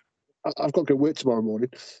 I've got to go work tomorrow morning.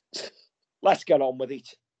 Let's get on with it.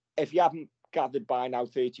 If you haven't gathered by now,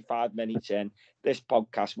 35 minutes in, this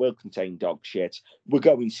podcast will contain dog shit. We're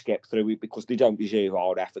going to skip through it because they don't deserve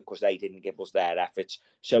our effort because they didn't give us their efforts.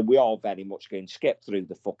 So we are very much going to skip through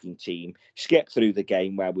the fucking team, skip through the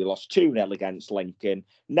game where we lost 2-0 against Lincoln.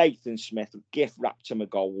 Nathan Smith gift wrapped him a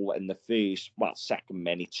goal in the second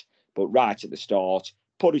minute, but right at the start,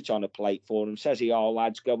 put it on a plate for him, says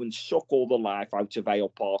lads, go and suck all the life out of Vale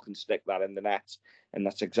Park and stick that in the net. And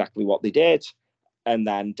that's exactly what they did. And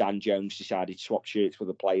then Dan Jones decided to swap shirts with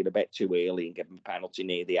the player a bit too early and give him a penalty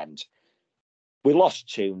near the end. We lost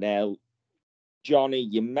 2-0. Johnny,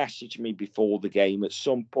 you messaged me before the game at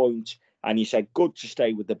some point and you said, good to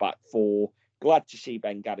stay with the back four. Glad to see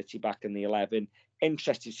Ben Garrity back in the 11.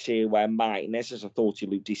 Interested to see where Martin is, as I thought he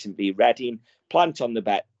looked decent v Reading. Plant on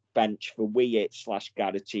the bench for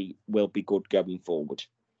Weir/Garrity will be good going forward.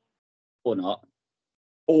 Or not.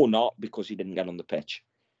 Or not, because he didn't get on the pitch.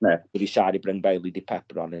 No. We decided to bring Bailey De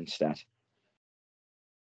Pepper on instead.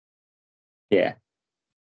 Yeah.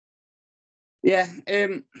 Yeah.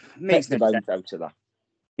 Makes no sense out of that.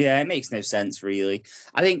 Yeah, it makes no sense, really.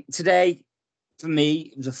 I think today, for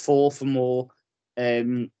me, it was a 4 for more.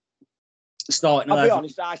 Starting I'll be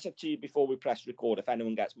honest, I said to you before we press record, if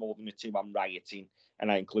anyone gets more than a 2, I'm rioting,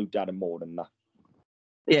 and I include Darren more than that.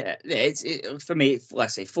 Yeah, for me,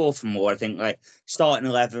 let's say 4 for more. I think like starting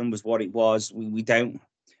 11 was what it was. We don't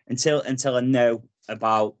until I know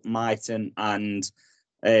about Mighton and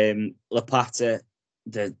Lapata,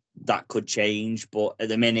 that could change. But at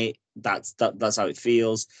the minute, that's how it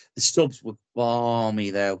feels. The subs were balmy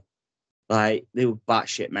though, like they were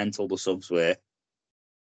batshit mental. The subs were.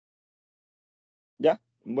 Yeah,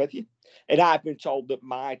 I'm with you. And I've been told that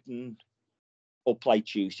Mighton will play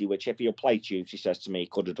Tuesday, which if he'll play Tuesday, says to me, he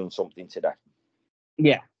could have done something today.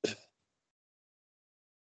 Yeah.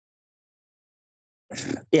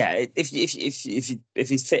 Yeah, if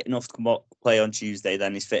he's fit enough to come up play on Tuesday,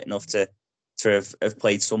 then he's fit enough to to have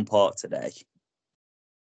played some part today.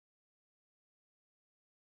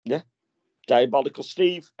 Yeah. Diabolical.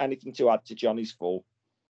 Steve, anything to add to Johnny's fall?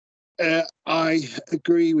 I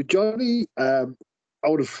agree with Johnny. I'd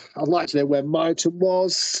like to know where Mighton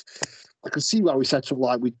was. I could see why we set up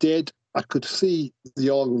like we did. I could see the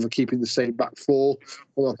argument for keeping the same back four,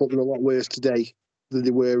 although I thought they were a lot worse today than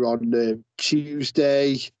they were on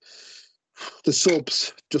Tuesday. The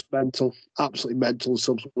subs, just mental, absolutely mental. The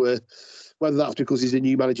subs were, whether that's because he's a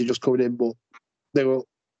new manager just coming in, but they were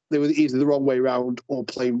either the wrong way around or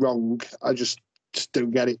playing wrong. I just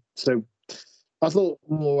don't get it. So I thought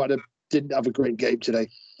Moore didn't have a great game today.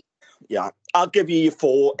 Yeah, I'll give you your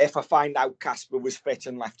 4. If I find out Casper was fit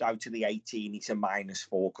and left out of the 18, it's a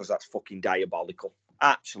 -4 because that's fucking diabolical.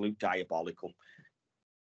 Absolute diabolical.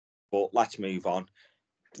 But let's move on.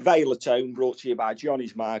 Vale at Home, brought to you by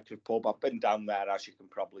Johnny's Market Pub. I've been down there, as you can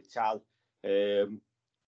probably tell. Get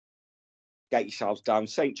yourselves down,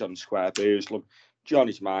 St John's Square, Burslem,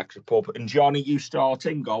 Johnny's Market Pub. And Johnny, you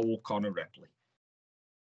starting goal, Connor Ripley.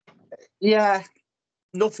 Yeah,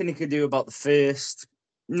 nothing he could do about the first.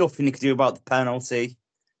 Nothing he could do about the penalty.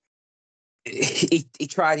 He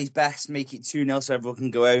tried his best to make it 2-0 so everyone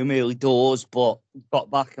can go home early doors, but got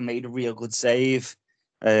back and made a real good save.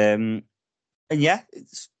 And yeah,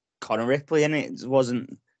 it's Connor Ripley, and it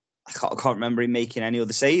wasn't. I can't remember him making any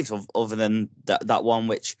other saves other than that one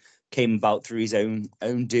which came about through his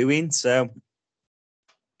own doing. So,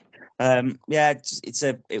 yeah,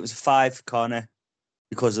 it was a 5 Connor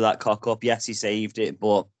because of that cock up. Yes, he saved it,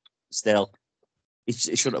 but still. He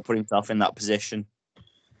shouldn't have put himself in that position.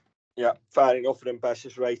 Yeah, fair enough. For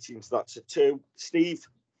Ambitious ratings, that's a 2. Steve?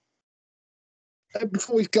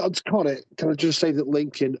 Before we get on to Connor, can I just say that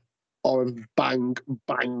Lincoln are a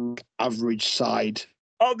bang average side?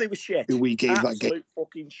 Oh, they were shit. Who we gave Absolute that game.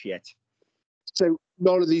 Fucking shit. So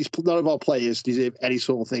none of our players deserve any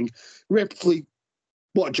sort of thing. Ripley,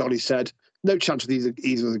 what Johnny said, no chance of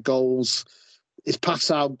either of the goals. His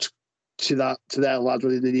pass out to their lad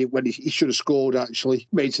when he should have scored, actually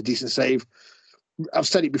made a decent save. I've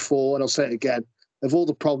said it before and I'll say it again. Of all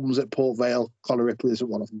the problems at Port Vale, Connor Ripley isn't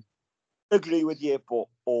one of them. Agree with you, but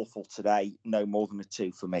awful today. No more than a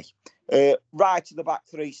 2 for me. Right to the back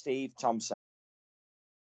 3, Steve Thompson.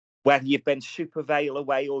 Whether you've been Super Vale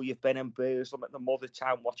away or you've been in Burslem at the mother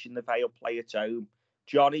town watching the Vale play at home,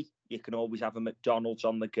 Johnny, you can always have a McDonald's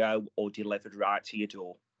on the go or delivered right to your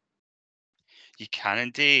door. You can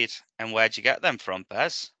indeed. And where'd you get them from,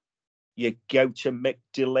 Bez? You go to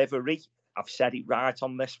McDelivery. I've said it right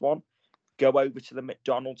on this one. Go over to the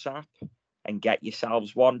McDonald's app and get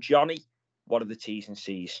yourselves one. Johnny, what are the T's and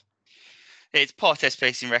C's? It's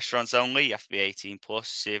participating restaurants only. You have to be 18 plus.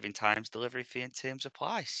 Serving times, delivery fee and terms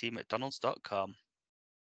apply. See mcdonalds.com.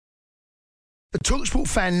 The TalkSport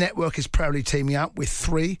Fan Network is proudly teaming up with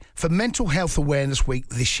 3 for Mental Health Awareness Week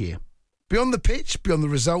this year. Beyond the pitch, beyond the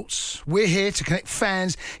results, we're here to connect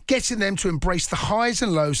fans, getting them to embrace the highs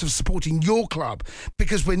and lows of supporting your club,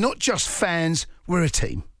 because we're not just fans, we're a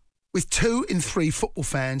team. With 2 in 3 football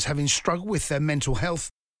fans having struggled with their mental health,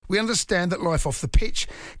 we understand that life off the pitch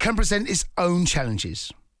can present its own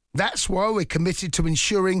challenges. That's why we're committed to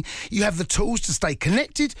ensuring you have the tools to stay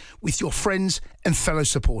connected with your friends and fellow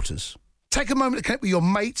supporters. Take a moment to connect with your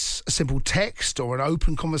mates. A simple text or an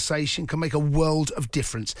open conversation can make a world of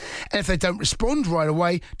difference. And if they don't respond right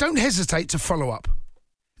away, don't hesitate to follow up.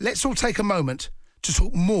 Let's all take a moment to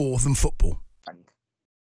talk more than football.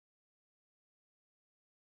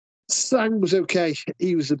 Sang was okay.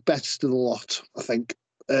 He was the best of the lot, I think.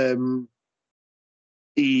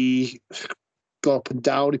 He got up and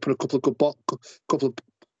down. He put a couple of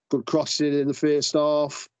good crosses in the first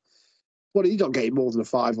half. Well, he's not getting more than a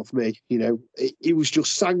 5 off me. You know, he was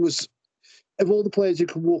just Sang was of all the players who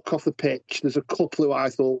can walk off the pitch. There's a couple who I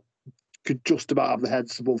thought could just about have the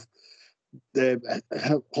heads above,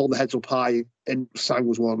 hold the heads up high, and Sang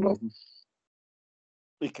was one of them.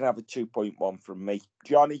 We can have a 2.1 from me,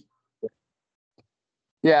 Johnny.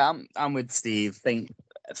 Yeah, I'm with Steve. I think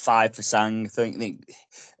 5 for Sang. I think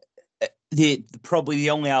the probably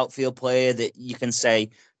the only outfield player that you can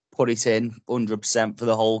say put it in 100% for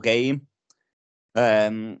the whole game.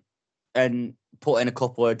 And put in a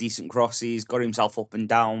couple of decent crosses, got himself up and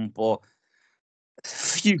down, but a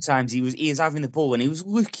few times he was having the ball and he was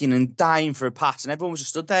looking and dying for a pass, and everyone was just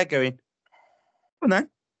stood there going, "Come on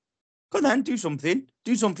then, do something,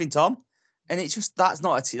 Tom." And it's just that's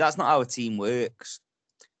not how a team works.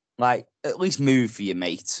 Like, at least move for your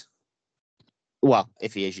mate. Well,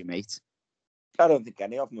 if he is your mate. I don't think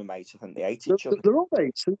any of them are mates. I think they hate each other. They're all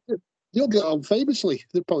mates. They all get on famously.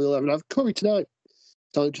 They're probably 11 have curry tonight.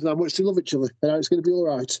 Tell each other how much they love each other and how it's going to be all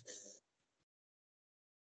right.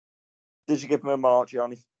 Did you give him a mark,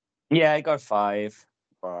 Johnny? Yeah, I got 5.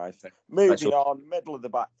 5. Moving on, middle of the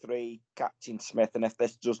back 3, Captain Smith, and if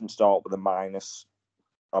this doesn't start with a minus,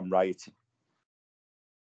 I'm right.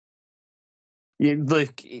 Yeah,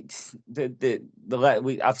 look, it's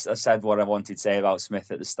I've said what I wanted to say about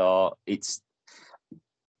Smith at the start. It's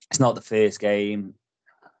not the first game.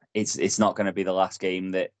 It's not going to be the last game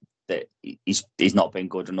that he's not been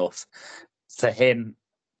good enough. For him,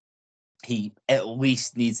 he at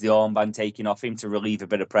least needs the armband taken off him to relieve a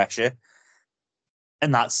bit of pressure.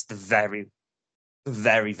 And that's the very,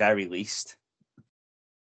 very, very least.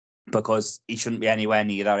 Because he shouldn't be anywhere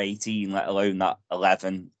near that 18, let alone that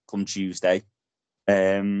 11 come Tuesday.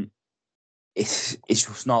 It's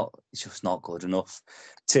just not good enough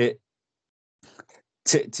to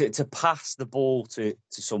pass the ball to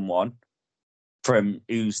someone from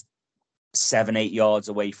who's 7-8 yards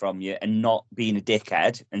away from you and not being a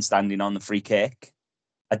dickhead and standing on the free kick.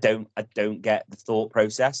 I don't get the thought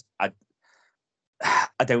process. I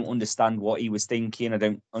don't understand what he was thinking. I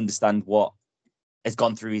don't understand what has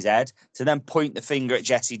gone through his head to then point the finger at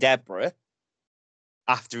Jesse Deborah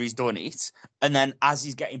after he's done it, and then as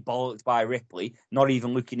he's getting bollocked by Ripley, not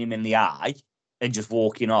even looking him in the eye and just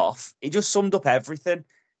walking off. It just summed up everything.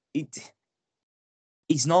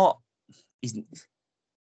 He's not in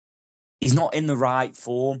the right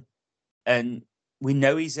form, and we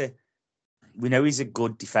know he's a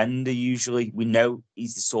good defender. Usually, we know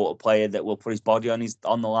he's the sort of player that will put his body on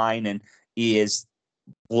the line, and he is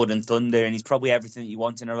blood and thunder, and he's probably everything that you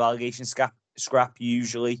want in a relegation scrap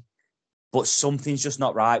usually. But something's just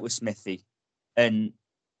not right with Smithy, and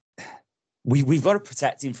we've got to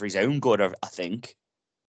protect him for his own good. I think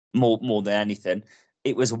more than anything,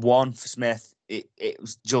 it was 1 for Smith. It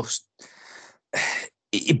was just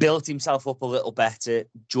he built himself up a little better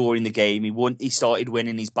during the game. He started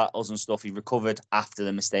winning his battles and stuff. He recovered after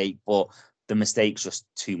the mistake, but the mistake's just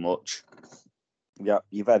too much. Yeah,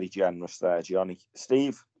 you're very generous there, Johnny.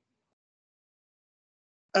 Steve?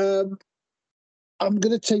 I'm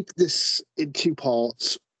going to take this in 2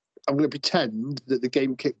 parts. I'm going to pretend that the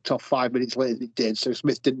game kicked off 5 minutes later than it did, so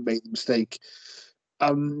Smith didn't make the mistake.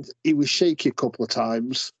 And he was shaky a couple of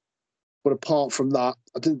times. But apart from that,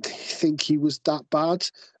 I didn't think he was that bad.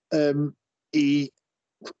 He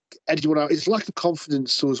edged one out. His lack of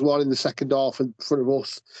confidence was one in the second half in front of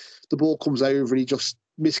us. The ball comes over and he just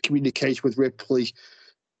miscommunicates with Ripley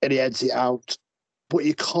and he heads it out. But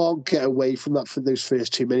you can't get away from that for those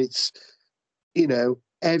first 2 minutes. You know,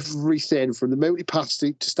 everything from the moment he passed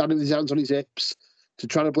it to standing with his hands on his hips to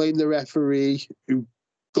trying to blame the referee who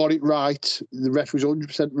got it right. The referee was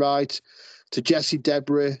 100% right. To Jesse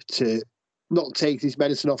Deborah to not taking his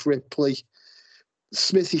medicine off Ripley.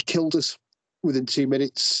 Smithy killed us within 2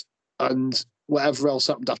 minutes, and whatever else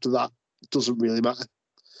happened after that doesn't really matter.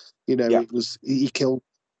 You know, Yeah. it was he killed.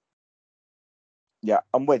 Yeah,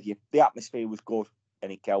 I'm with you. The atmosphere was good,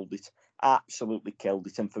 and he killed it. Absolutely killed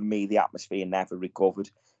it. And for me, the atmosphere never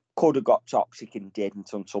recovered. Could have got toxic and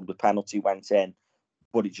didn't until the penalty went in,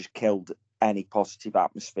 but it just killed any positive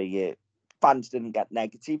atmosphere. Fans didn't get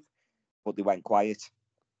negative, but they went quiet,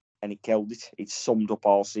 and it killed it. It summed up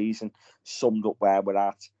our season, summed up where we're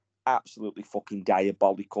at. Absolutely fucking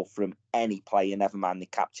diabolical from any player, never mind the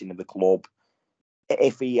captain of the club.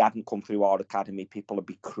 If he hadn't come through our academy, people would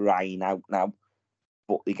be crying out now.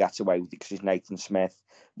 But they get away with it because he's Nathan Smith.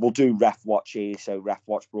 We'll do Ref Watch here. So Ref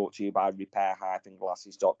Watch brought to you by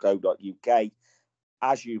repair-glasses.co.uk.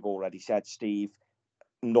 As you've already said, Steve,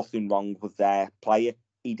 nothing wrong with their player.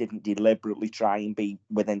 He didn't deliberately try and be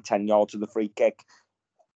within 10 yards of the free kick.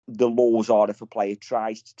 The laws are if a player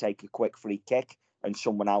tries to take a quick free kick and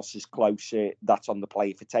someone else is closer, that's on the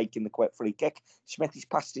player for taking the quick free kick. Smithy's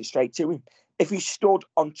passed it straight to him. If he stood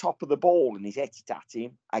on top of the ball and he's hit it at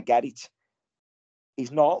him, I get it.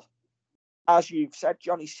 He's not. As you've said,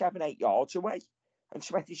 Johnny's 7-8 yards away, and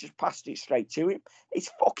Smithy's just passed it straight to him. It's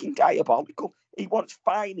fucking diabolical. He wants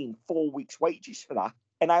fining 4 weeks' wages for that.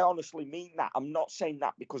 And I honestly mean that. I'm not saying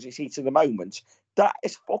that because it's heat of the moment. That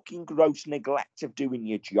is fucking gross neglect of doing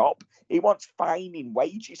your job. He wants fining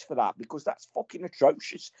wages for that because that's fucking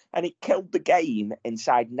atrocious. And it killed the game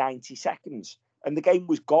inside 90 seconds. And the game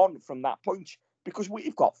was gone from that point because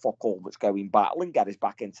we've got fuck all that's going battle and get us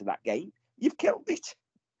back into that game. You've killed it.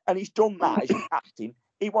 And he's done that as your captain.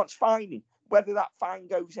 He wants fining. Whether that fine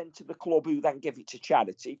goes into the club who then give it to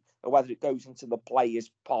charity or whether it goes into the players'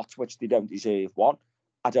 pot, which they don't deserve one,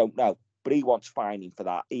 I don't know. But he wants fining for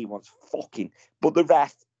that. He wants fucking... But the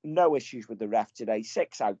ref, no issues with the ref today.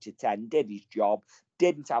 6 out of 10, did his job.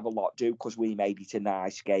 Didn't have a lot to do because we made it a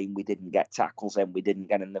nice game. We didn't get tackles in. We didn't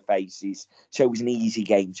get in the faces. So it was an easy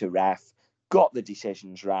game to ref. got the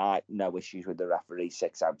decisions right. No issues with the referee.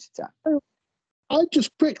 6 out of 10. I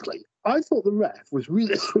thought the ref was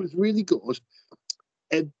really good.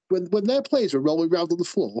 And when their players were rolling around on the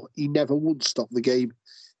floor, he never once stopped the game.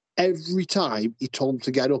 Every time he told them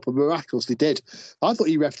to get up, and miraculously did. I thought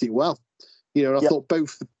he refed it well. You know, and I thought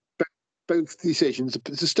both decisions.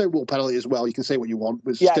 It's a Stonewall penalty as well. You can say what you want,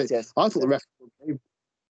 but it is. I thought the ref.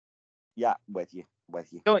 Yeah, with you.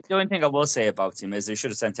 The only thing I will say about him is they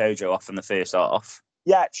should have sent Ojo off in the first half.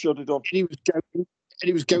 Yeah, it should have done. He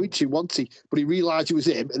was going to, wasn't he? But he realised it was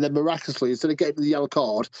him, and then miraculously, instead of getting the yellow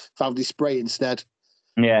card, found his spray instead.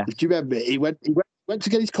 Yeah. Do you remember? He went to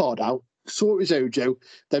get his card out, saw it was Ojo,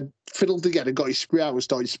 then fiddled again and got his spray out and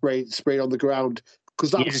started spraying on the ground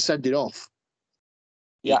because that was sending off.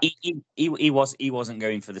 Yeah, he wasn't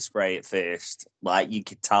going for the spray at first. Like you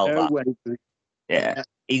could tell that. Yeah.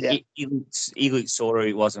 He looked saw who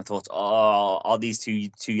it was and thought, are these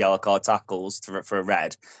two yellow card tackles for a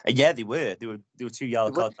red? And yeah, they were. They were 2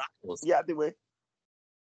 yellow card tackles. Yeah, they were.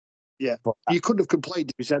 Yeah, but you couldn't have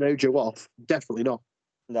complained if you sent Ojo off. Definitely not.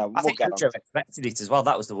 No, I think Ojo expected it as well.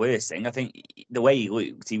 That was the worst thing. I think the way he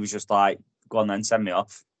looked, he was just like, "Go on then, send me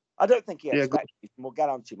off." I don't think he expected it. We'll get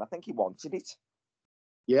on to him. I think he wanted it.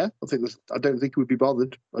 Yeah, I don't think he would be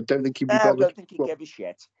bothered. I don't think he'd be bothered. I don't think he'd give a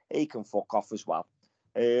shit. He can fuck off as well.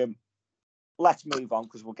 Let's move on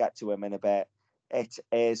because we'll get to him in a bit. It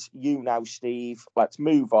is you now, Steve. Let's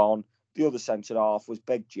move on. The other centre half was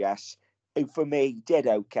Big Jess, who for me did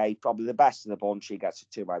okay, probably the best of the bunch. He gets a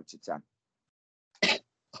 2 out of 10.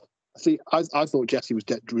 See, I thought Jesse was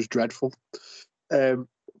dreadful.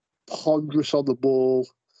 Ponderous on the ball.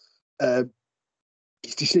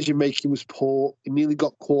 His decision making was poor. He nearly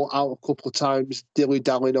got caught out a couple of times,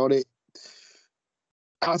 dilly-dallying on it.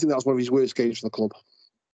 I think that was one of his worst games for the club.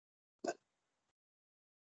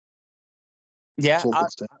 Yeah,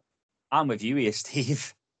 I'm with you here,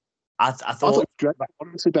 Steve. I thought it was dreadful.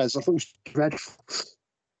 Honestly, Bez, I thought it was dreadful.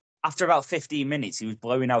 After about 15 minutes, he was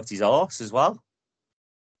blowing out his arse as well.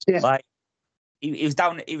 Yeah, like he was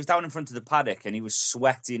down in front of the paddock and he was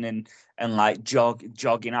sweating and like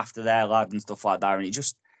jogging after their lad and stuff like that. And it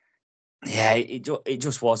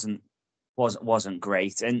just wasn't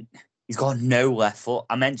great. And he's got no left foot.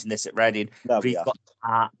 I mentioned this at Reading, but he's got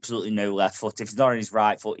absolutely no left foot. If he's not on his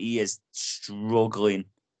right foot, he is struggling.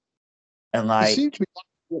 And like he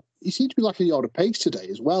seemed to be like a yard of pace today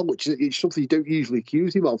as well, which is something you don't usually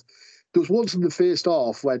accuse him of. There was once in the first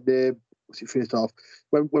half when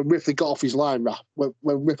Ripley got off his line, when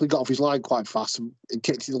Ripley got off his line quite fast and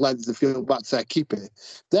kicked the length of the field back to their keeper.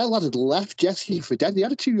 Their lad had left Jesse for dead. He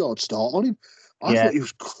had a 2-yard start on him. I thought he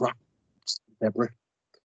was crap.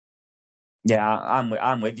 Yeah,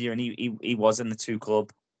 I'm with you, and he was in the 2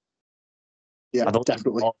 club. Yeah,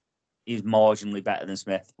 definitely. He's marginally better than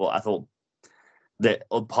Smith, but I thought that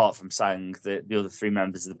apart from Sang, the other 3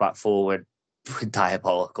 members of the back four were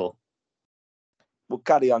diabolical. We'll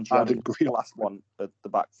carry on, Johnny. The last one at the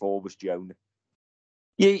back four was Jonah.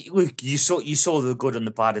 Yeah, look, you saw the good and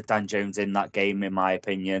the bad of Dan Jones in that game, in my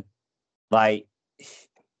opinion. Like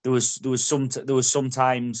there was some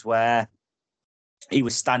times where he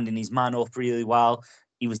was standing his man up really well.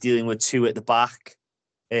 He was dealing with 2 at the back,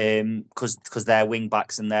 because their wing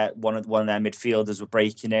backs and one of their midfielders were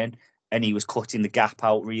breaking in, and he was cutting the gap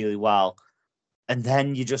out really well. And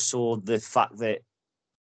then you just saw the fact that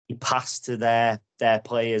he passed to their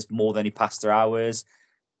players more than he passed to ours.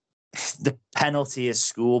 The penalty is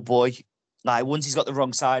schoolboy. Like once he's got the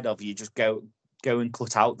wrong side of you, just go and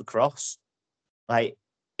cut out the cross. Like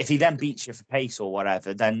if he then beats you for pace or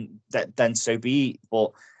whatever, then so be it.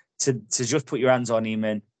 But to just put your hands on him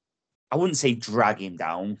and I wouldn't say drag him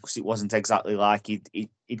down because it wasn't exactly like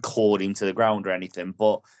he'd clawed him to the ground or anything,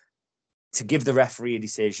 but to give the referee a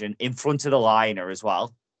decision in front of the liner as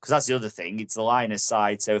well, because that's the other thing. It's the liner's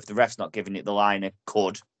side, so if the ref's not giving it, the liner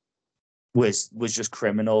was just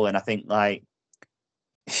criminal. And I think like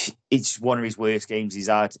it's one of his worst games he's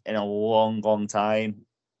had in a long, long time.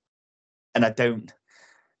 And I don't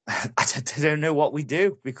know what we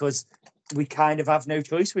do because we kind of have no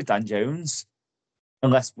choice with Dan Jones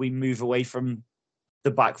unless we move away from the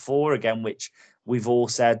back four again, which we've all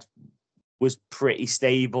said was pretty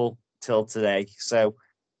stable till today. So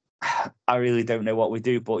I really don't know what we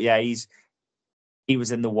do. But yeah, he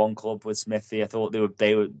was in the 1 club with Smithy. I thought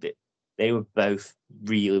they were both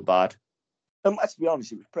really bad. And let's be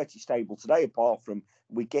honest, it was pretty stable today, apart from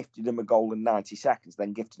we gifted him a goal in 90 seconds,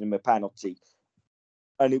 then gifted him a penalty.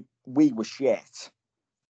 And we were shit.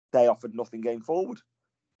 They offered nothing going forward.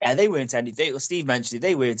 Yeah, they weren't anything. Steve mentioned it.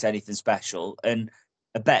 They weren't anything special. And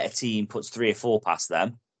a better team puts 3 or 4 past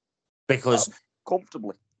them because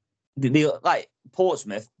comfortably. like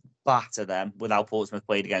Portsmouth batter them with how Portsmouth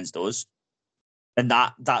played against us, and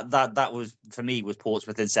that was for me was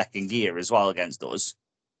Portsmouth in second gear as well against us.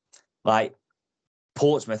 Like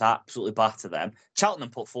Portsmouth absolutely batter them. Cheltenham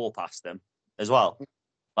put 4 past them as well.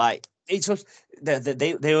 Like it's just they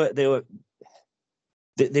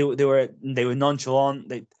were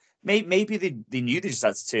nonchalant. Maybe they knew they just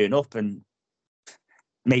had to turn up, and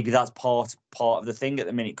maybe that's part of the thing at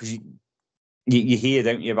the minute, because you hear,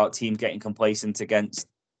 don't you, about teams getting complacent against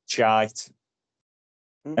shite,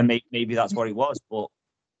 and maybe that's what it was. But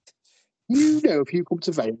if you come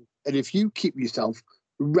to Vale and if you keep yourself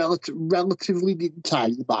relatively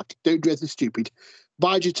tight at the back, don't do anything stupid,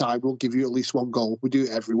 bide your time, we'll give you at least 1 goal. We do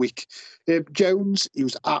it every week. Jones, he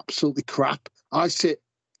was absolutely crap. I sit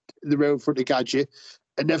in the row in front of Gadget,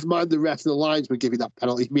 and never mind the ref and the linesman giving that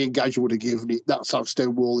penalty, me and Gadget would have given it. That's how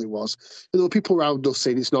stonewall it was. And there were people around us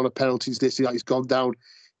saying it's not a penalty, it's this, that, he's gone down.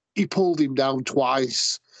 He pulled him down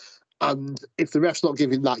twice. And if the ref's not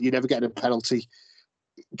giving that, you're never getting a penalty.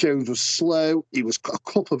 Jones was slow. A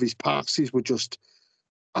couple of his passes were just...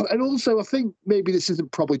 And also, I think maybe this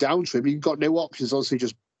isn't probably down to him. You've got no options, obviously,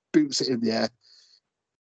 just boots it in the air.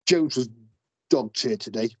 Jones was dog tier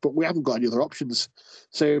today, but we haven't got any other options.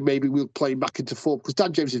 So maybe we'll play back into form, because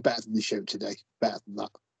Dan James is better than the show today. Better than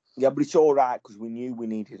that. Yeah, but it's all right, because we knew we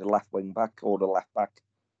needed a left wing back or a left back.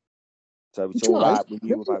 So it's all right. We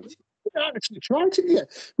knew about it.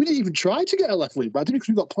 We didn't even try to get a left wing back, because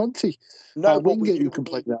we've got plenty. No, but we knew we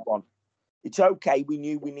needed one. It's okay. We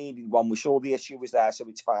knew we needed one. We saw the issue was there, so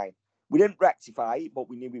it's fine. We didn't rectify it, but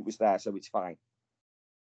we knew it was there, so it's fine.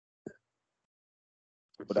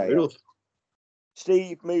 But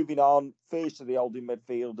Steve, moving on. First of the holding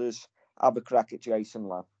midfielders, have a crack at Jason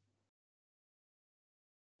Lowe.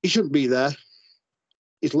 He shouldn't be there.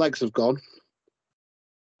 His legs have gone.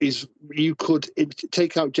 You could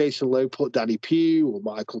take out Jason Lowe, put Danny Pugh or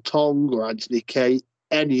Michael Tong or Anthony Kay.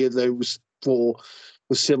 Any of those 4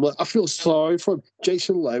 was similar. I feel sorry for him.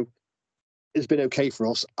 Jason Lowe has been okay for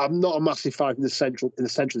us. I'm not a massive fan in the central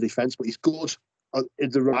defence, but he's good in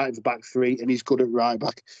the right of the back 3, and he's good at right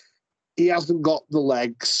back. He hasn't got the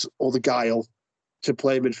legs or the guile to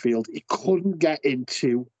play midfield. He couldn't get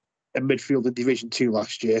into a midfield in Division 2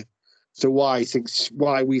 last year. So why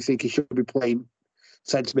we think he should be playing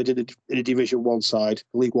centre mid in a Division 1 side,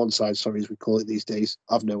 League 1 side, sorry, as we call it these days,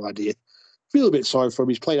 I've no idea. Feel a bit sorry for him.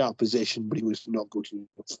 He's played out of position, but he was not good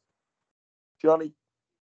enough. Johnny?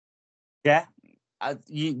 Yeah, I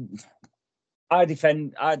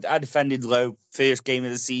defended Lowe first game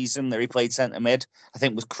of the season that he played centre mid. I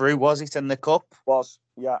think it was Crewe, was it, in the cup? Was,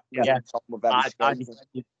 yeah.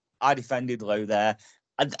 I defended Lowe there.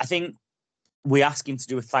 I think we asked him to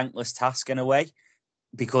do a thankless task in a way,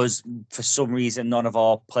 because for some reason none of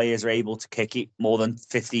our players are able to kick it more than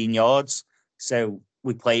 15 yards. So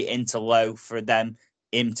we play into Lowe for him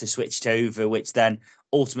to switch it over, which then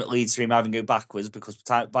ultimately leads to him having to go backwards, because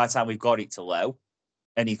by the time we've got it to Lowe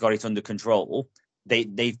and he's got it under control,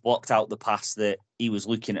 they've blocked out the pass that he was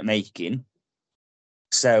looking at making.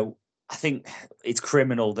 So I think it's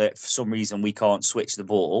criminal that for some reason we can't switch the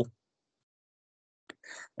ball.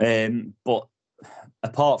 But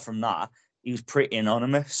apart from that, he was pretty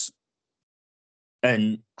anonymous.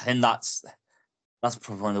 And I think that's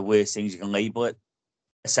probably one of the worst things you can label it,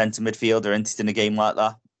 a centre midfielder entered in a game like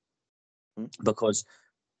that, because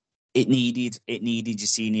it needed your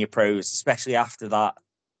senior pros, especially after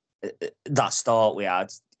that start we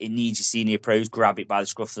had. It needs your senior pros grab it by the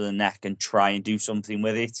scruff of the neck and try and do something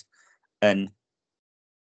with it. And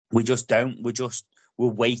we just don't. We're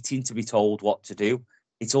waiting to be told what to do.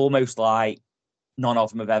 It's almost like none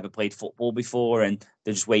of them have ever played football before, and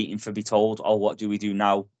they're just waiting for be told, "Oh, what do we do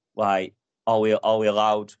now? Like, are we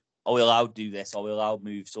allowed to do this? Are we allowed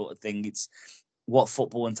move?" Sort of thing. It's what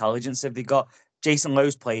football intelligence have they got? Jason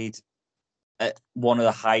Lowe's played at one of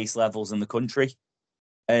the highest levels in the country,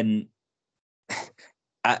 and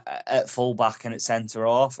at fullback and at centre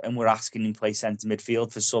half, and we're asking him to play centre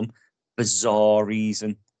midfield for some bizarre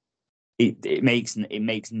reason. It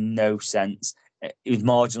makes no sense. He was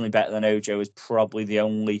marginally better than Ojo, is probably the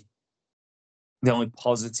only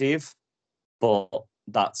positive, but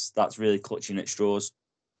that's really clutching at straws.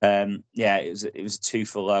 It was a 2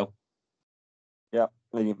 for Lowe. Yeah,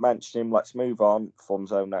 and you've mentioned him. Let's move on.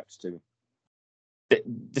 Funzo next to him.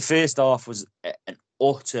 The first half was an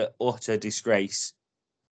utter disgrace.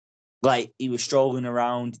 Like, he was strolling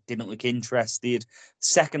around, didn't look interested.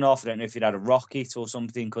 Second half, I don't know if he'd had a rocket or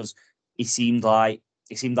something, because he seemed like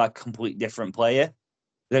a completely different player.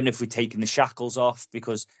 I don't know if we'd taken the shackles off,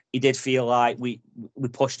 because he did feel like we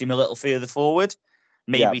pushed him a little further forward.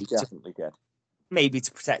 Maybe we definitely did. maybe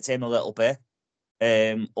to protect him a little bit,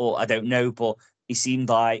 or I don't know, but he seemed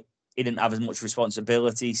like he didn't have as much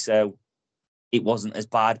responsibility, so it wasn't as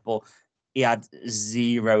bad. But he had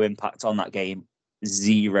zero impact on that game,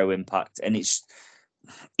 zero impact, and he's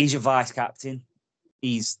your vice captain.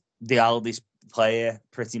 He's the eldest player,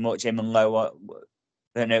 pretty much. Him and Lower.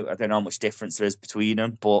 I don't know how much difference there is between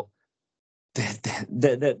them, but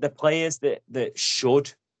the players that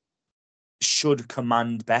should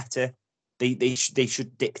command better. They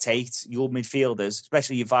should dictate. Your midfielders,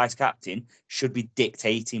 especially your vice captain, should be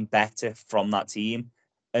dictating better from that team.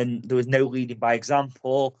 And there was no leading by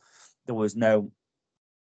example. There's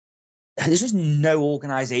just no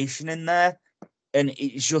organisation in there, and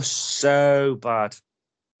it's just so bad.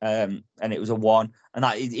 And it was a 1, and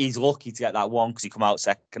that he's lucky to get that 1 because he come out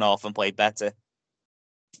second half and played better.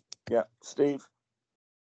 Yeah, Steve,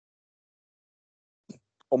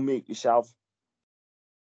 unmute yourself.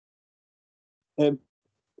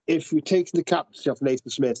 If you're taking the captaincy off Nathan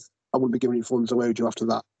Smith, I wouldn't be giving him funds away after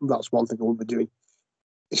that. That's one thing I wouldn't be doing.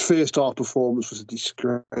 His first half performance was a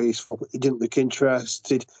disgraceful. He didn't look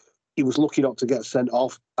interested. He was lucky not to get sent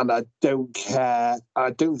off, and I don't care.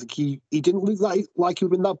 I don't think he didn't look like he would have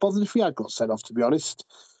been that bothered if he had got sent off, to be honest.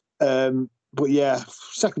 But yeah,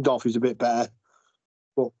 second half is a bit better.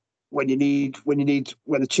 But when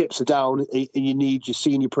the chips are down and you need your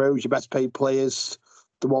senior pros, your best paid players,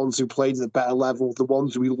 the ones who played at a better level, the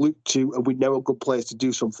ones we look to and we know are good players to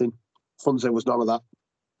do something, Funzo was none of that.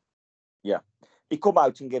 Yeah. He come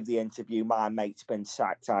out and give the interview, my mate's been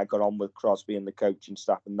sacked, I got on with Crosby and the coaching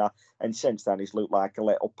staff and that. And since then, he's looked like a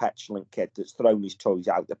little petulant kid that's thrown his toys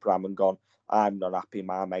out the pram and gone, I'm not happy,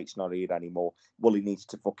 my mate's not here anymore. Well, he needs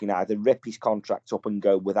to fucking either rip his contract up and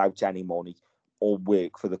go without any money or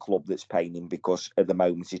work for the club that's paying him, because at the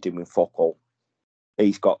moment he's doing fuck all.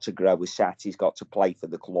 He's got to grow his set, he's got to play for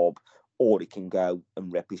the club, or he can go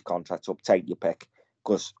and rip his contract up, take your pick,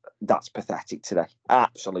 because that's pathetic today.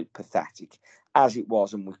 Absolute pathetic. As it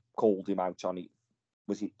was, and we called him out on it.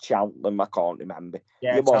 Was it Cheltenham? I can't remember.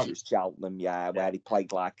 Yeah, it was Cheltenham, where he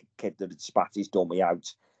played like a kid that had spat his dummy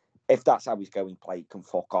out. If that's how he's going to play, he can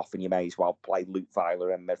fuck off, and you may as well play Luke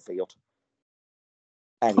Weiler in midfield.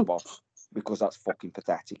 Anyone, because that's fucking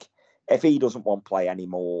pathetic. If he doesn't want to play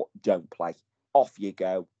anymore, don't play. Off you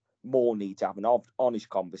go. More need to have an honest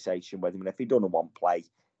conversation with him, and if he doesn't want to play,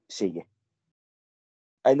 see you.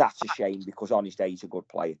 And that's a shame, because honest, he's a good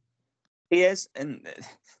player. He is, and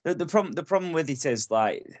the problem with it is,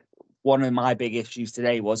 like, one of my big issues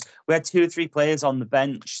today was we had 2 or 3 players on the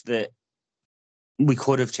bench that we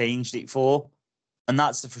could have changed it for, and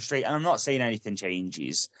that's the frustrating. And I'm not saying anything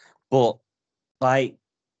changes, but like,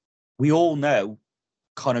 we all know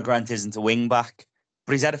Conor Grant isn't a wing back,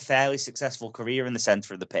 but he's had a fairly successful career in the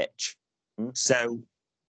centre of the pitch, so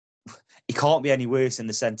he can't be any worse in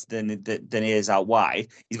the centre than he is out wide.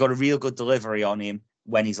 He's got a real good delivery on him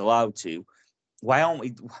when he's allowed to. Why aren't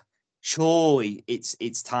we? Surely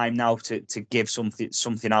it's time now to give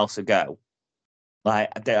something else a go. Like,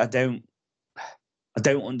 I don't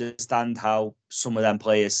understand how some of them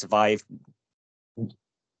players survived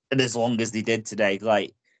as long as they did today.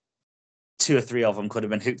 Like, 2 or 3 of them could have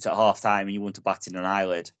been hooked at half time and you wouldn't have batted an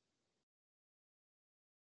eyelid.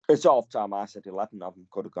 It's half time. I said 11 of them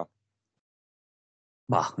could have gone.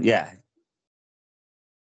 Well, yeah.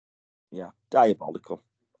 Yeah, diabolical.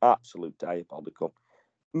 Absolute diabolical.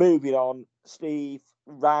 Moving on, Steve,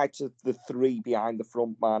 right at the 3 behind the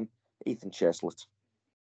front man, Ethan Cheslett.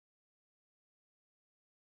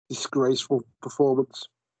 Disgraceful performance.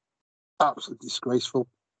 Absolutely disgraceful.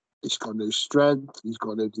 He's got no strength. He's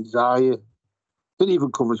got no desire. Didn't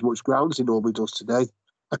even cover as much ground as he normally does today.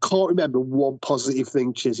 I can't remember one positive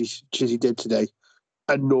thing Chizzy did today.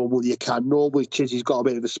 And normally you can. Normally Chizzy's got a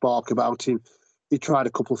bit of a spark about him. He tried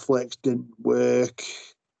a couple of flicks, didn't work.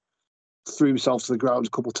 Threw himself to the ground a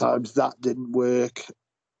couple of times. That didn't work.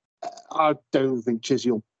 I don't think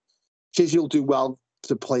Chizzy will do well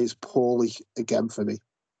to play as poorly again for me.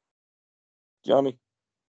 Johnny?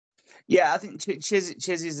 Yeah, I think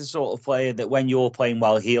Chizzy's the sort of player that when you're playing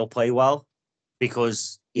well, he'll play well,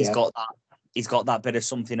 because he's got that bit of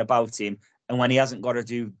something about him. And when he hasn't got to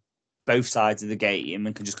do both sides of the game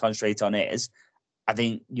and can just concentrate on his, I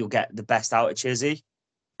think you'll get the best out of Chizzy.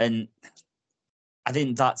 And I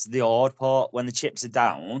think that's the odd part. When the chips are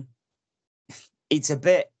down, it's a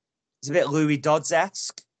bit Louis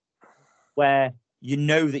Dodds-esque, where you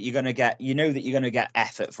know that you're gonna get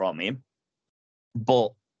effort from him.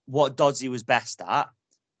 But what Doddsy was best at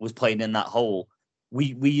was playing in that hole.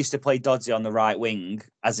 We used to play Doddsy on the right wing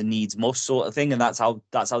as a needs must sort of thing, and that's how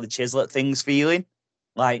the Chislett thing's feeling.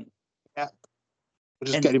 Like, We're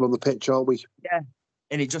just getting him on the pitch, aren't we? Yeah,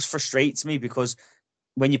 and it just frustrates me because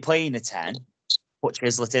when you're playing a 10, put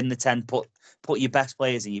Chislett in the 10, put your best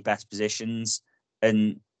players in your best positions.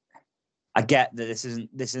 And I get that this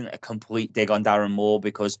isn't a complete dig on Darren Moore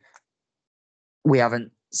because we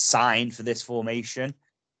haven't signed for this formation.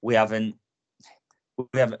 We might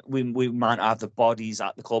not have the bodies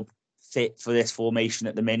at the club fit for this formation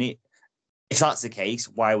at the minute. If that's the case,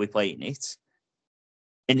 why are we playing it?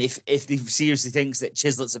 And if he seriously thinks that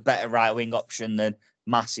Chislett's a better right wing option than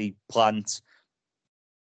Massey, Plant,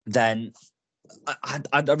 then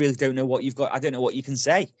I really don't know what you've got. I don't know what you can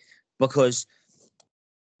say because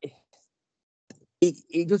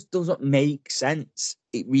it just doesn't make sense.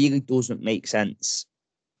 It really doesn't make sense.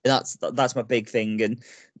 And that's my big thing. And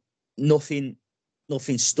nothing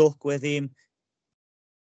stuck with him.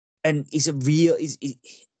 And he's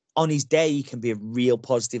on his day, he can be a real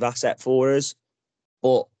positive asset for us.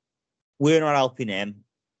 But we're not helping him,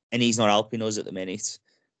 and he's not helping us at the minute.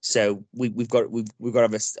 So we've got to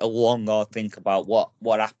have a long hard think about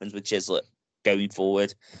what happens with Chislett going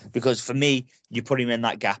forward. Because for me, you put him in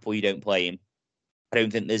that gap or you don't play him. I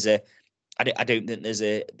don't think there's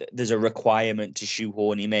a requirement to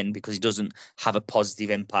shoehorn him in because he doesn't have a positive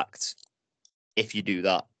impact if you do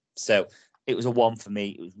that. So it was a 1 for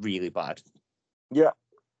me. It was really bad. Yeah,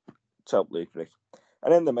 totally agree.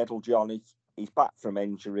 And in the middle, Johnny, he's back from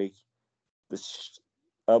injury. There's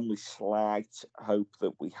only slight hope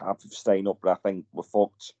that we have of staying up, but I think we're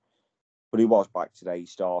fucked. But he was back today. He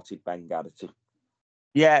started Ben Garrity.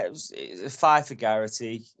 Yeah, it was a 5 for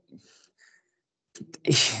Garrity.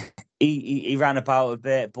 He ran about a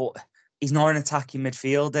bit, but he's not an attacking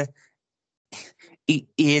midfielder. He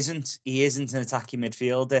isn't an attacking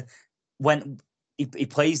midfielder. When he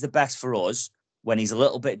plays the best for us when he's a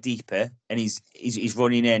little bit deeper and he's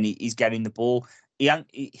running in, he's getting the ball.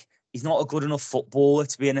 He's not a good enough footballer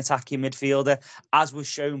to be an attacking midfielder, as was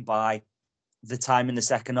shown by the time in the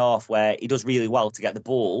second half where he does really well to get the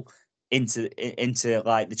ball into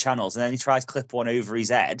like the channels, and then he tries to clip one over his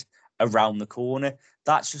head around the corner.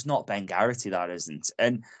 That's just not Ben Garrity, that isn't.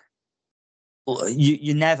 And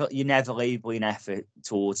you're never labelling effort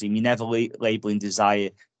towards him. You're never labelling desire.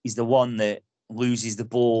 He's the one that loses the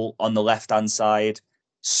ball on the left hand side,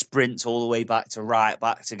 sprints all the way back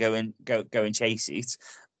to go and chase it.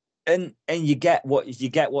 And you get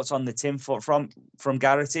what's on the tin from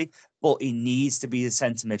Garrity, but he needs to be the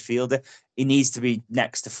centre midfielder. He needs to be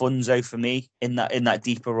next to Funzo for me in that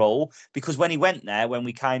deeper role, because when he went there, when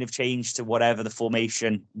we kind of changed to whatever the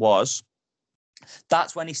formation was,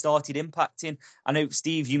 that's when he started impacting. I know,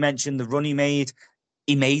 Steve, you mentioned the run he made.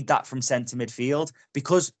 He made that from centre midfield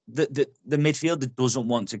because the midfielder doesn't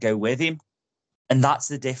want to go with him, and that's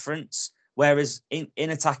the difference. Whereas in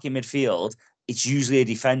attacking midfield, it's usually a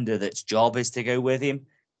defender that's job is to go with him.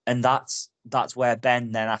 And that's where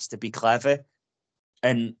Ben then has to be clever.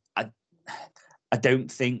 And I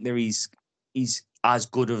don't think he's as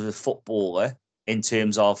good of a footballer in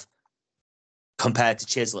terms of compared to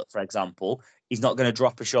Chislett, for example. He's not going to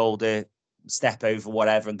drop a shoulder, step over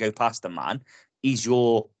whatever and go past a man. He's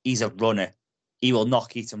a runner. He will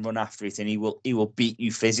knock it and run after it, and he will beat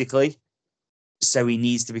you physically. So he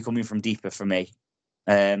needs to be coming from deeper for me.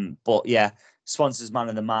 But yeah, Swanson's man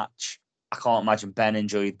of the match. I can't imagine Ben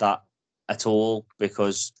enjoyed that at all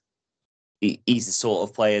because he's the sort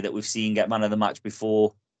of player that we've seen get man of the match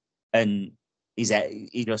before, and he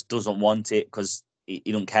just doesn't want it because he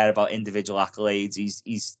don't care about individual accolades.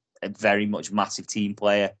 He's a very much massive team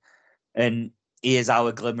player, and he is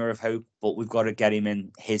our glimmer of hope. But we've got to get him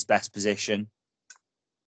in his best position.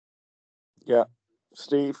 Yeah,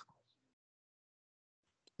 Steve.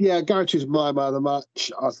 Yeah, Garrett's my man of the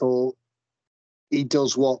match. I thought he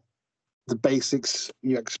does what the basics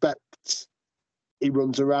you expect. He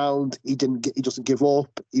runs around. He doesn't give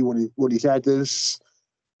up. He won his headers,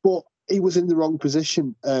 but he was in the wrong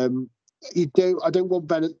position. I don't want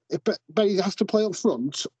Ben. Ben has to play up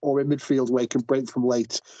front or in midfield where he can break from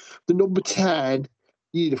late. The number 10,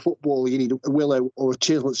 you need a footballer. You need a Willow or a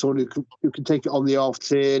Chislett, someone who can take it on the half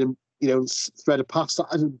turn and thread a pass. That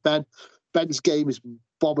isn't Ben. Ben's game is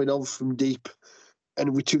bombing on from deep,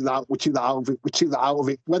 and we took that out of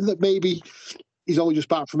it. Whether maybe he's only just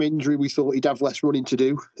back from injury, we thought he'd have less running to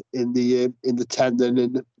do in the 10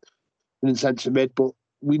 than in centre mid, but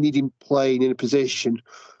we need him playing in a position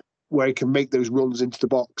where he can make those runs into the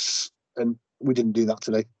box, and we didn't do that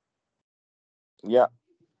today. Yeah,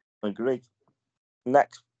 agreed.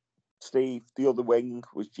 Next, Steve, the other wing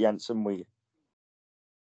was Jensen.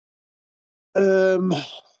 I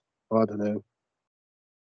don't know.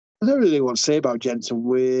 I don't really know what to say about Jensen,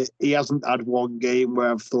 where he hasn't had one game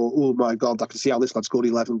where I've thought, oh my God, I can see how this lad scored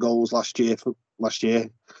 11 goals last year.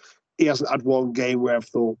 He hasn't had one game where I've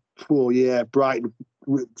thought, oh yeah, Brighton,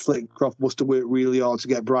 Flitcroft must have worked really hard to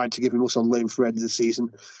get Brighton to give him us on loan for the end of the season.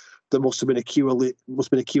 There must have been a queue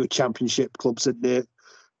of Championship clubs in there.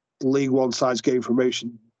 League One sides going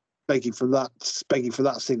promotion, begging for that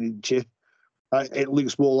signature. It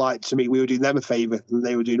looks more like, to me, we were doing them a favour than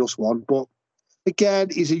they were doing us one. But again,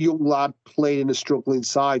 he's a young lad playing in a struggling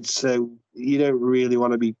side, so you don't really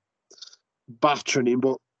want to be battering him,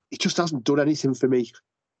 but he just hasn't done anything for me.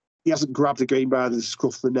 He hasn't grabbed the game by the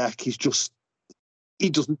scruff of the neck. He's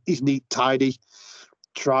neat, tidy,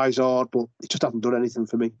 tries hard, but he just hasn't done anything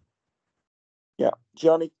for me. Yeah.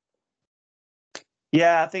 Johnny?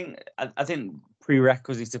 Yeah, I think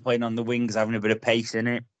prerequisites to playing on the wings having a bit of pace in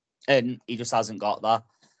it, and he just hasn't got that.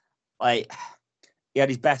 Like, he had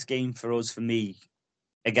his best game for us, for me,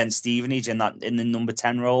 against Stevenage in the number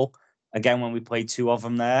 10 role. Again, when we played two of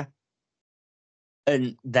them there,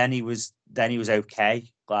 and then he was okay.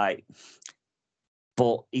 Like,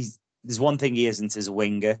 but there's one thing he isn't as a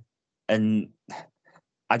winger, and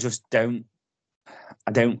I just don't.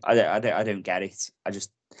 I don't get it. I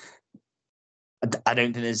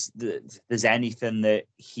don't think there's anything that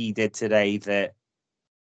he did today that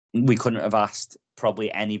we couldn't have asked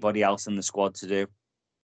probably anybody else in the squad to do.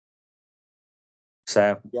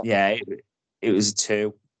 So yeah, it was a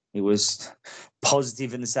 2. It was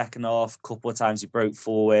positive in the second half. A couple of times he broke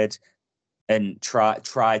forward and tried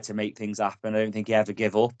to make things happen. I don't think he ever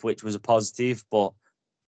gave up, which was a positive. But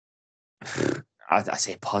I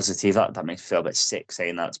say positive. That makes me feel a bit sick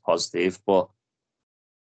saying that's positive. But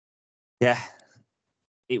yeah,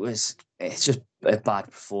 it's just a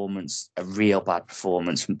bad performance, a real bad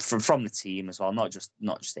performance from the team as well, not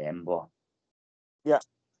just him. But yeah,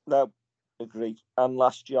 no, agree. And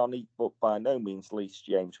last, Johnny, but by no means least,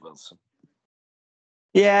 James Wilson.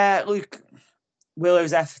 Yeah, look,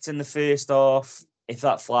 Willow's effort in the first half, if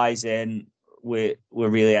that flies in, we're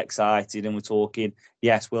really excited and we're talking,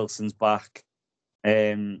 yes, Wilson's back.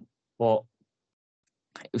 But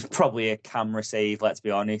it was probably a camera save, let's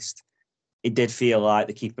be honest. It did feel like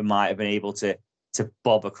the keeper might have been able to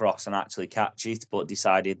bob across and actually catch it, but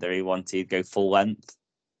decided that he wanted to go full length.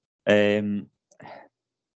 And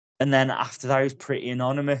then after that, he was pretty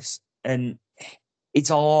anonymous. And it's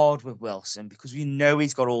hard with Wilson because we know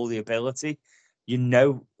he's got all the ability. You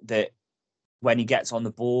know that when he gets on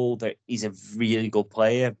the ball, that he's a really good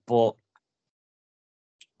player. But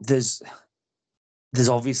there's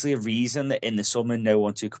obviously a reason that in the summer no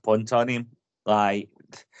one took a punt on him. Like,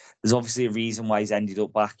 there's obviously a reason why he's ended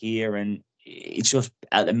up back here, and it's just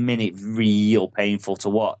at the minute real painful to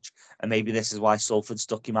watch. And maybe this is why Salford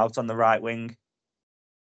stuck him out on the right wing.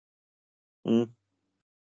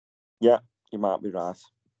 Yeah, you might be right.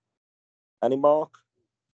 Any mark?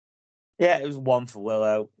 Yeah, it was 1 for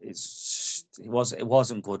Willow. It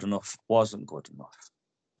wasn't good enough. Wasn't good enough.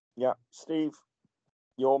 Yeah, Steve,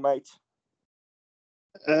 your mate.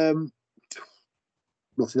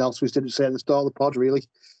 Nothing else we didn't say at the start of the pod, really.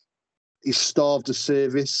 He starved the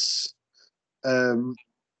service. It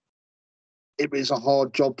was a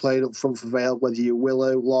hard job playing up front for Vale, whether you're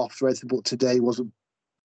Willow, Loft, or anything, but today wasn't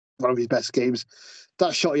one of his best games.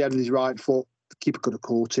 That shot he had with his right foot, the keeper could have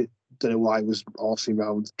caught it. Don't know why he was arsing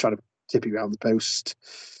around, trying to tip it around the post.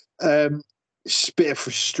 It's a bit of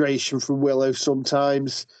frustration from Willow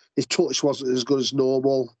sometimes. His touch wasn't as good as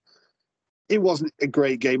normal. It wasn't a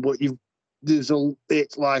great game, but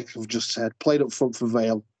it's like I've just said, playing up front for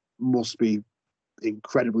Vale must be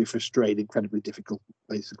incredibly frustrating, incredibly difficult,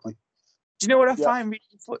 basically. Do you know what I find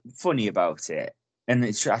really funny about it? And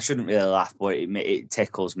I shouldn't really laugh, but it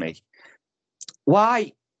tickles me.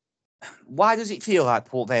 Why does it feel like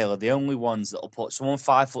Port Vale are the only ones that will put someone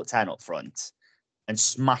 5'10" up front and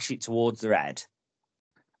smash it towards their head,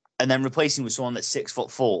 and then replacing with someone that's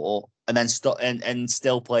 6'4" and then and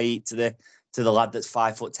still play to the lad that's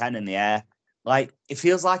 5'10" in the air? Like, it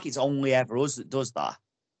feels like it's only ever us that does that.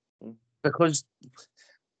 Because,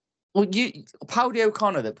 well, Powdy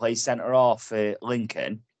O'Connor that plays centre half for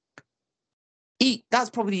Lincoln,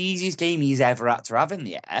 that's probably the easiest game he's ever had to have in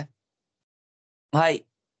the air. Like,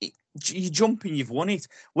 you're jumping, you've won it.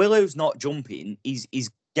 Willow's not jumping. He's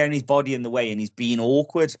getting his body in the way and he's being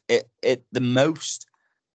awkward at the most.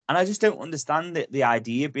 And I just don't understand the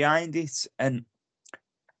idea behind it. And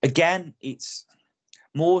again, it's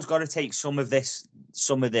Moore's got to take some of this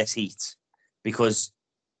heat, because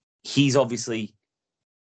he's obviously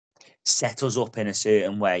set us up in a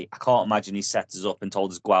certain way. I can't imagine he set us up and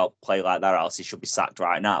told us go out, play like that, else he should be sacked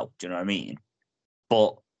right now. Do you know what I mean?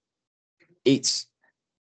 But it's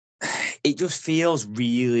it just feels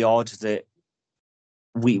really odd that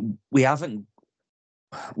we haven't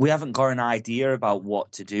got an idea about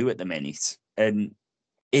what to do at the minute. And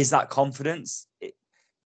is that confidence?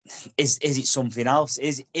 Is it something else?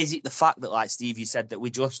 Is it the fact that, like Steve, you said that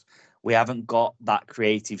we haven't got that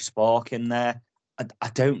creative spark in there? I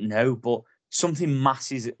don't know, but something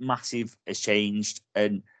massive has changed.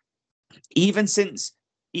 And even since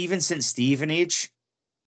Stevenage,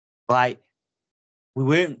 like we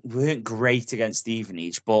weren't great against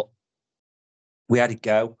Stevenage, but we had a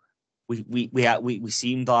go. We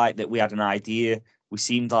seemed like that we had an idea. We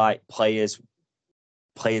seemed like players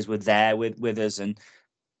were there with us, and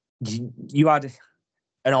you had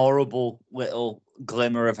an horrible little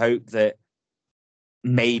glimmer of hope that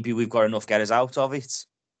maybe we've got enough getters out of it.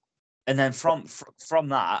 And then from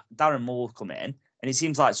that, Darren Moore come in, and it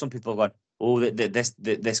seems like some people are going, "Oh,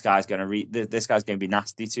 this guy's going to this guy's going to be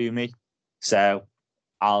nasty to me," so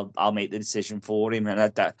I'll make the decision for him. And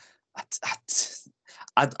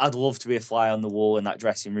I'd love to be a fly on the wall in that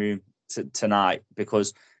dressing room tonight,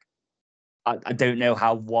 because I don't know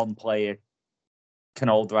how one player can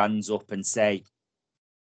hold their hands up and say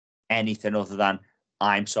anything other than,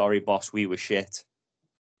 "I'm sorry, boss, we were shit."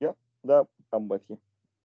 Yeah, no, I'm with you.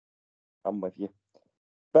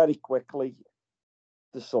 Very quickly,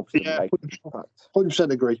 the subs didn't make an impact.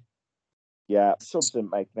 100% agree. Yeah, subs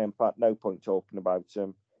didn't make an impact. No point talking about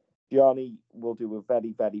them. Johnny will do a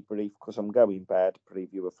very, very brief, because I'm going bed,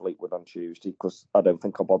 preview of Fleetwood on Tuesday, because I don't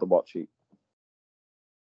think I'll bother watching.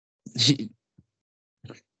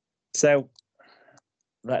 So,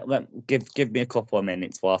 give me a couple of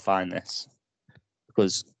minutes while I find this,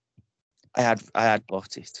 because I had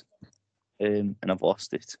bought it, and I've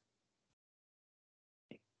lost it.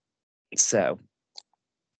 So,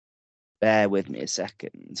 bear with me a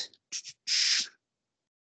second.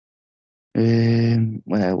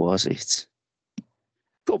 Where was it?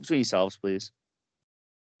 Go up to yourselves, please.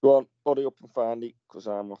 Go on, hurry up and find it, because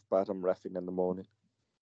I'm off bed. I'm reffing in the morning.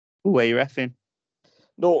 Where are you reffing?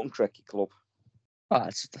 Norton Cricket Club. Oh,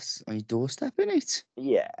 that's on your doorstep, isn't it?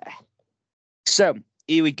 Yeah. So,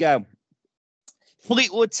 here we go.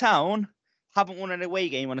 Fleetwood Town haven't won an away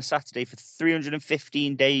game on a Saturday for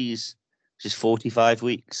 315 days, which is 45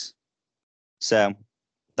 weeks. So,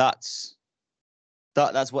 that's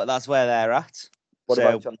where they're at. What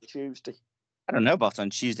about on Tuesday? I don't know about on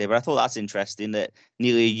Tuesday, but I thought that's interesting that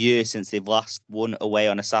nearly a year since they've last won away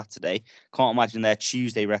on a Saturday. Can't imagine their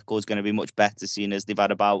Tuesday record is going to be much better, seeing as they've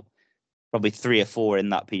had about probably 3 or 4 in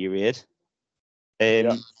that period.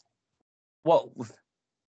 Yeah. What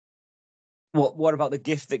about the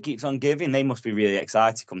gift that keeps on giving? They must be really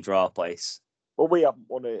excited to come to our place. Well, we haven't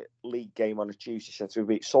won a league game on a Tuesday since we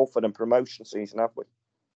beat Salford in promotion season, have we?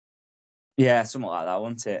 Yeah, something like that,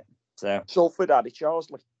 wasn't it? So Salford had it,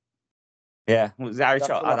 Charlesley. Yeah, was That's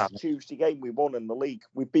the last Tuesday game we won in the league.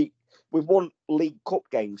 We've won League Cup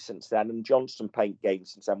games since then, and Johnston Paint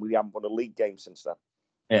games since then. We haven't won a league game since then.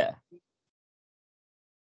 Yeah.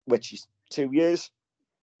 Which is 2 years.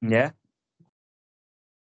 Yeah.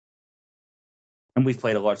 And we've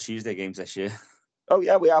played a lot of Tuesday games this year. Oh,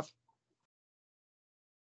 yeah, we have.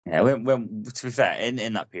 Yeah, to be fair,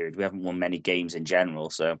 in that period, we haven't won many games in general,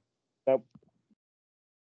 so. Nope.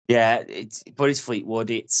 Yeah, it's Fleetwood.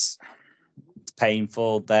 It's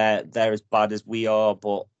painful. They're as bad as we are,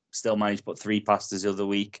 but still managed to put 3 past us the other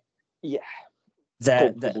week. Yeah.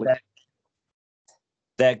 They're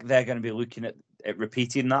going to be looking at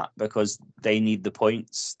repeating that, because they need the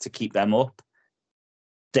points to keep them up.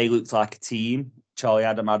 They looked like a team. Charlie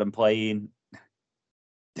Adam playing.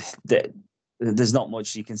 There's not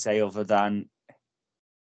much you can say other than,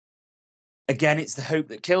 again, it's the hope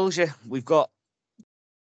that kills you. We've got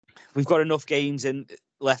enough games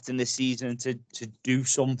left in this season to do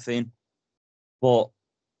something, but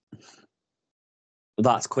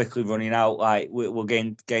that's quickly running out. Like we're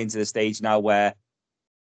getting to the stage now where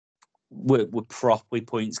we're properly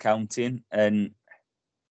points counting, and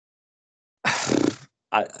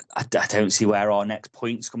I don't see where our next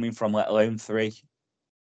point's coming from, let alone 3.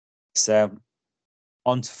 So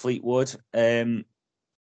on to Fleetwood.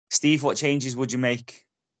 Steve, what changes would you make?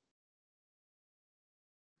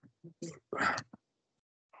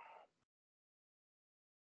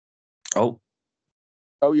 Oh,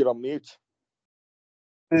 you're on mute.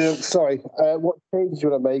 Sorry. What changes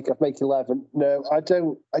would I make? I'd make 11. No, I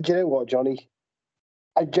don't. Do you know what, Johnny?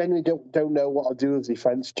 I genuinely don't know what I'll do with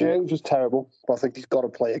defence. James was terrible, but I think he's got to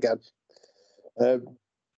play again. At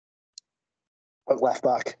left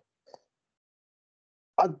back,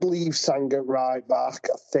 I'd leave Sanga right back.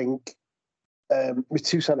 I think with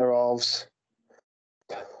 2 centre halves.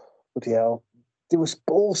 Bloody hell. They were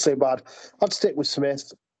all so bad. I'd stick with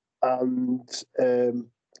Smith and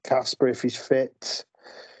Casper if he's fit,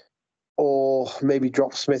 or maybe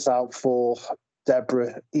drop Smith out for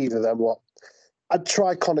Deborah. Either of them. What? I'd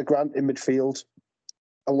try Connor Grant in midfield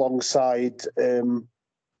alongside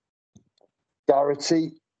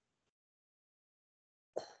Garrity.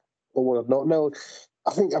 Or what I've not. No,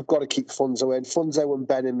 I think I've got to keep Funzo in. Funzo and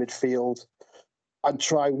Ben in midfield. I'd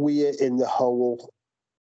try Weir in the hole.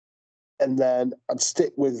 And then I'd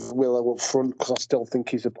stick with Willow up front because I still think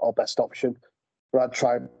he's our best option. But I'd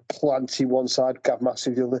try Planty one side, Gav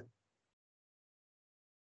Massey the other.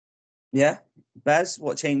 Yeah. Bez,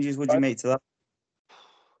 what changes would you make to that?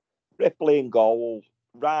 Ripley in goal,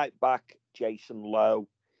 right back Jason Lowe,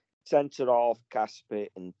 centre half Casper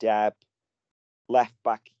and Deb, left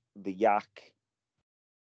back the Yak,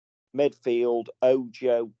 midfield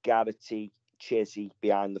Ojo, Garrity, Chizzy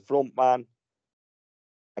behind the front man.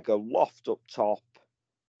 I go Loft up top,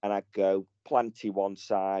 and I go Planty one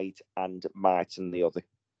side and Martin the other.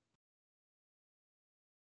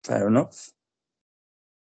 Fair enough.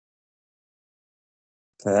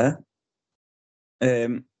 Fair.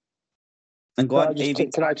 And go on,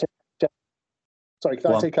 AV. Can I take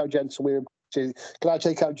out Jensen Weir? Can I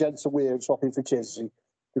take out Jensen Weir and swap him for Chizzy?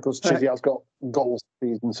 Because Chizzy has got goals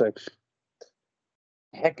this season, so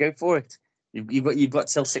Yeah, go for it. You've got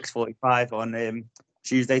till 6:45 on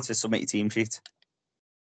Tuesday to submit your team sheet.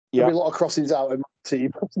 there'll be a lot of crossings out in my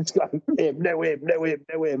team. It's like, no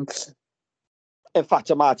him. In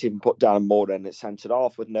fact, I might even put down more in at centre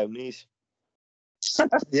half with no knees.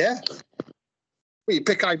 Yeah. Well, you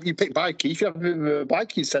pick Bikey. You should have a bit of a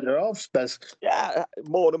Bikey centre half, Bez. Yeah,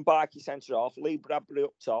 more than Barkey centre half, Lee Bradbury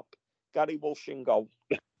up top, Gary Walsh in goal.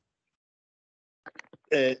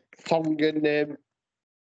 Tong and Derek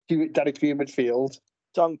Pugh midfield.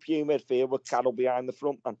 Tong Pugh midfield with Carroll behind the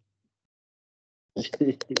front man.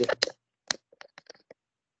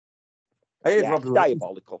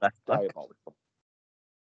 Diabolical. Diabolical.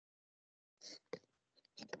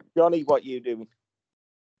 Johnny, what you doing?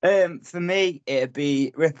 For me, it'd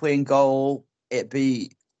be Ripley in goal. It'd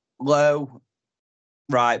be Lowe,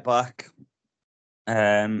 right back.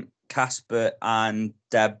 Casper and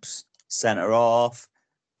Debs centre half.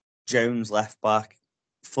 Jones left back.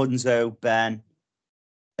 Funzo, Ben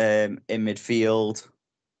in midfield.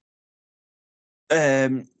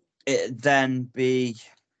 It'd then be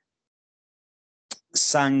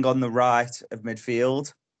Sang on the right of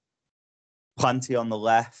midfield. Planty on the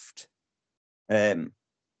left.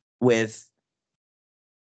 With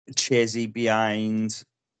Chizzy behind.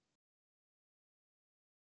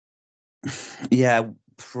 Yeah,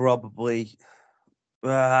 probably.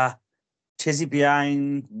 Chizzy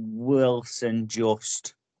behind Wilson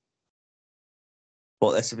just.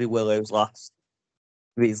 But this will be Willow's last.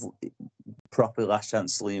 His proper last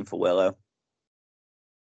chance to lean for Willow.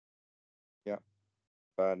 Yeah,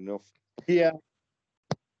 fair enough. Yeah.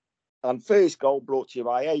 And first goal brought to you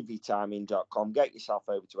by avtiming.com. Get yourself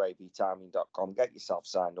over to avtiming.com. Get yourself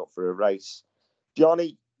signed up for a race.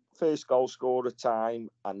 Johnny, first goal scorer, time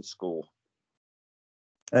and score.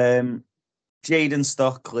 Jaden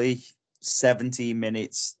Stockley, 17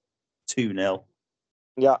 minutes, 2-0.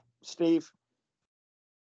 Yeah. Steve?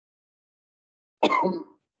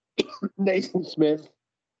 Nathan Smith,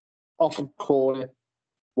 off a corner,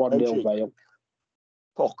 1-0 Vale.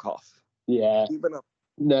 Fuck off. Yeah. Even up.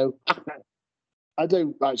 No, I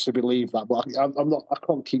don't actually believe that, but I'm not. I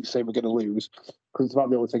can't keep saying we're going to lose because it's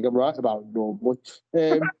about the only thing I'm right about normally.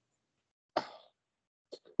 But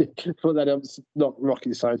then I'm not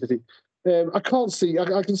rocket science. I can't see.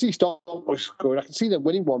 I can see Starbucks scoring. I can see them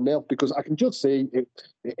winning 1-0 because I can just see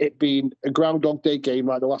it being a Groundhog Day game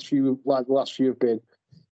like the last few have been.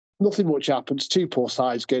 Nothing much happens. Two poor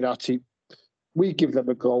sides going at it. We give them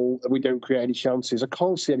a goal and we don't create any chances. I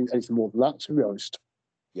can't see anything more than that, to be honest.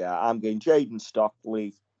 Yeah, I'm going Jaden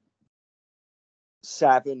Stockley,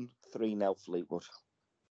 7, 3-0 Fleetwood.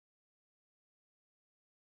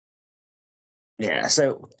 Yeah,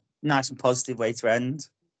 so nice and positive way to end.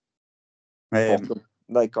 They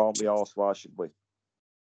can't be arsed, why should we?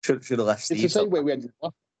 Should have left Steve. It's the same way we ended the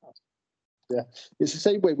last podcast. Yeah, it's the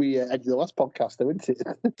same way we ended the last podcast, though, isn't it?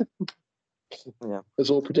 Yeah. As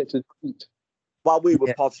all predicted. Well, we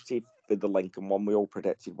were positive for the Lincoln one. We all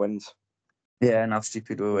predicted wins. Yeah, and how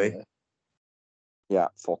stupid were we? Yeah,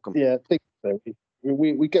 fuck them. Yeah, I think so.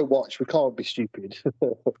 We go watch. We can't be stupid.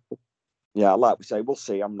 Yeah, like we say, we'll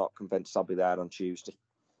see. I'm not convinced I'll be there on Tuesday.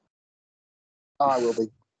 I will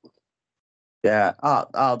be. Yeah,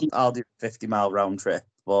 I'll do a 50-mile round trip,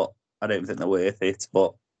 but I don't think they're worth it.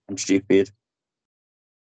 But I'm stupid.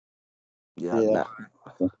 Yeah.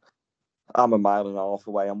 No. I'm a mile and a half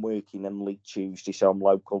away. I'm working in League Tuesday, so I'm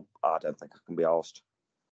local. I don't think I can be asked.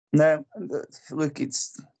 No, look,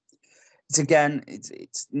 it's again,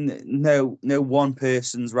 it's no one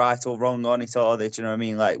person's right or wrong on it, are they? Do you know what I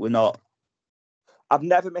mean? Like, we're not. I've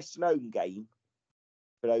never missed an home game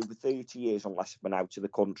for over 30 years unless I've been out of the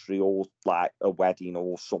country or like a wedding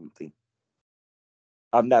or something.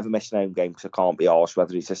 I've never missed an home game because I can't be asked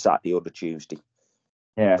whether it's a Saturday or a Tuesday.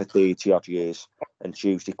 Yeah. For 30 odd years, and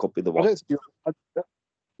Tuesday could be the one.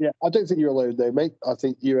 I don't think you're alone though, mate. I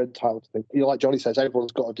think you're entitled to think. Like Johnny says,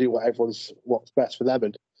 everyone's got to do what's best for them.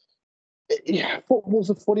 And football's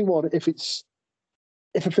a funny one. If a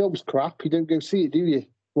film's crap, you don't go see it, do you?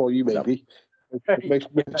 Well, you maybe. Best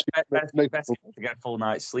to get a full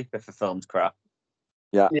night's sleep if the film's crap.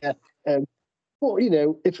 Yeah. But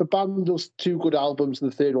if a band does 2 good albums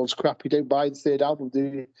and the third one's crap, you don't buy the third album,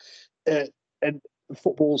 do you? And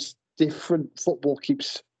football's different. Football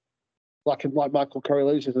keeps, like Michael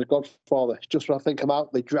Coriolis is a Godfather. Just when I think I'm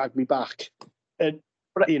out, they drag me back. And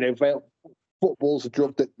football's a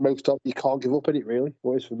drug that most of you can't give up in it. Really,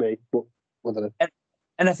 what is for me? But I don't know.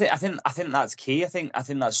 And I think that's key. I think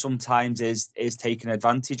that sometimes is taken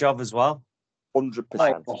advantage of as well.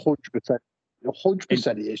 100%.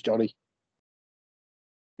 100% it is, Johnny.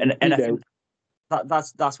 And I think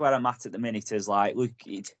that's where I'm at the minute. Is like, look,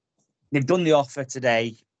 they've done the offer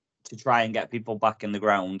today to try and get people back in the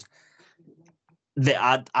ground.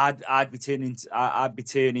 I'd be turning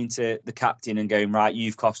to the captain and going, right,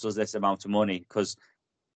 you've cost us this amount of money, because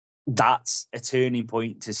that's a turning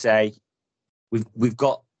point to say we've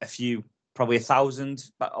got a few, probably 1,000.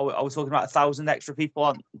 But I was talking about 1,000 extra people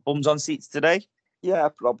on bums on seats today. Yeah,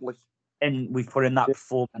 probably. And we've put in that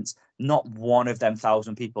performance. Not one of them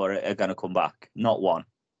 1,000 people are going to come back. Not one.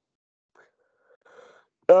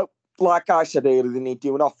 Like I said earlier, they need to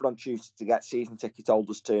do an offer on Tuesday to get season ticket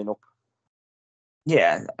holders turn up.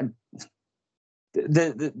 Yeah,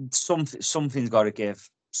 something's got to give.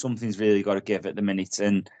 Something's really got to give at the minute,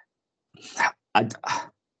 and I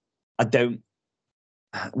don't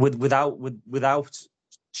without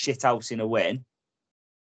shithousing a win.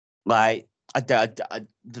 Like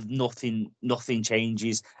nothing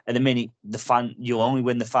changes at the minute. You'll only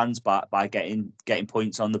win the fans back by getting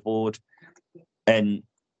points on the board, and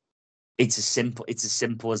it's as simple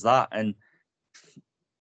as that. And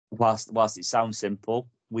whilst it sounds simple,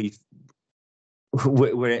 we're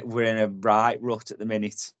in a right rut at the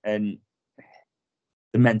minute, and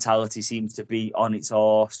the mentality seems to be on its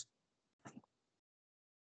arse.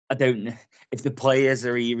 I don't know if the players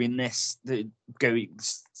are hearing this,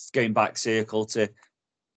 going back circle to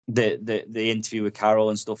the interview with Carroll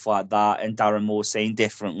and stuff like that, and Darren Moore saying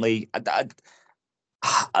differently.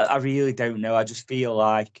 I really don't know. I just feel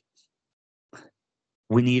like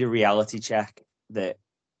we need a reality check that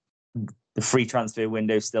the free transfer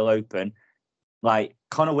window is still open. Like,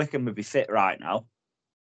 Connor Wickham would be fit right now.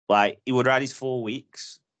 Like, he would have had his 4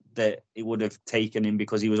 weeks that it would have taken him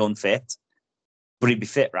because he was unfit, but he'd be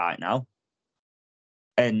fit right now.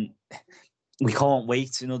 And we can't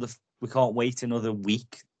wait another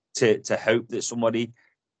week to hope that somebody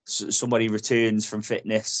returns from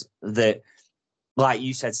fitness. That, like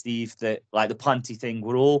you said, Steve, that like the Planty thing,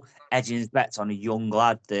 we're all edging his bets on a young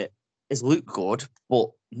lad that has looked good, but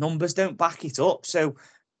numbers don't back it up. So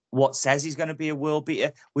what says he's going to be a world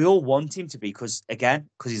beater? We all want him to be, because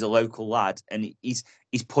he's a local lad and he's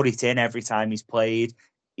put it in every time he's played.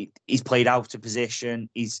 He's played out of position.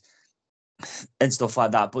 And stuff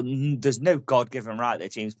like that. But there's no God-given right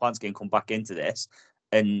that James Plant's going to come back into this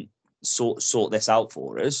and sort this out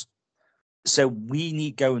for us. So we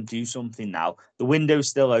need to go and do something now. The window's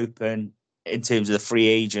still open in terms of the free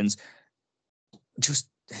agents. Just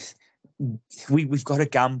we've got to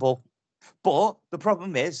gamble. But the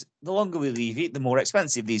problem is, the longer we leave it, the more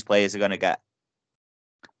expensive these players are going to get.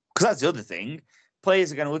 Because that's the other thing.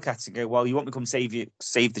 Players are going to look at it and go, "Well, you want me to come save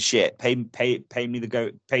the shit? Pay me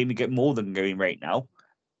get more than going rate now."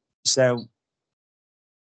 So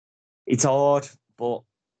it's hard, but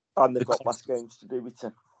they've got less games to do with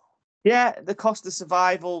it. Yeah, the cost of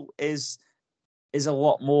survival is a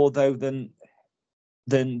lot more though than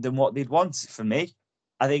what they'd want. For me,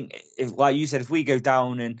 I think, if, like you said, if we go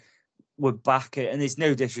down and we're back at, and there's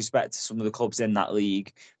no disrespect to some of the clubs in that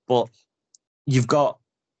league, but you've got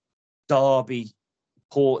Derby,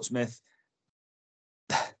 Portsmouth,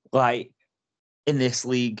 like in this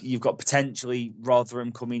league, you've got potentially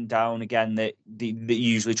Rotherham coming down again that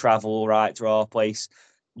usually travel all right to our place.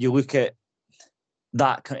 You look at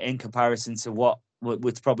that in comparison to what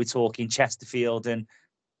we're probably talking Chesterfield, and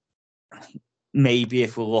maybe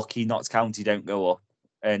if we're lucky, Notts County don't go up.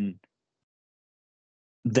 And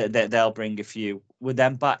they'll bring a few. We're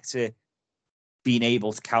then back to being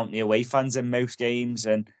able to count the away fans in most games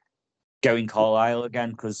and going Carlisle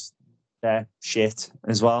again because they're shit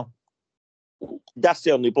as well. That's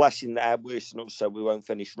the only blessing there. Worse than us, so we won't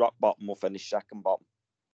finish rock bottom. We'll finish second bottom.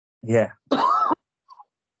 Yeah. But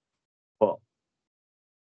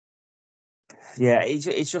yeah,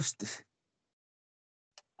 it's just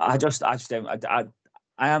I don't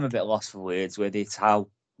I am a bit lost for words with it. How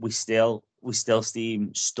we still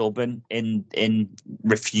seem stubborn in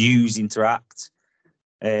refusing to act.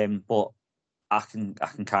 But I can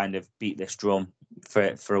kind of beat this drum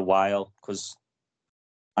for a while because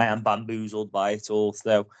I am bamboozled by it all.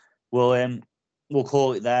 So we'll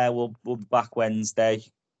call it there. We'll be back Wednesday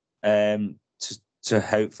to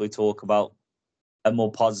hopefully talk about a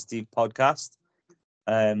more positive podcast.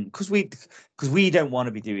 Because we don't want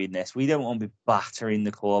to be doing this. We don't want to be battering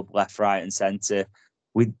the club left, right, and centre.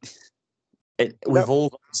 We've all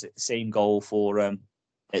got the same goal for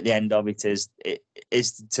at the end of it is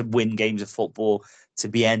to win games of football, to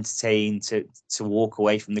be entertained, to walk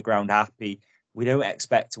away from the ground happy. We don't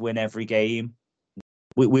expect to win every game.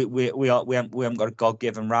 We haven't got a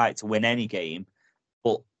God-given right to win any game,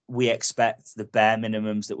 but we expect the bare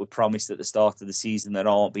minimums that were promised at the start of the season that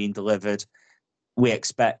aren't being delivered. We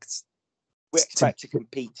expect to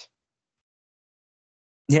compete.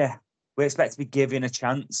 Yeah, we expect to be given a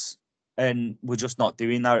chance, and we're just not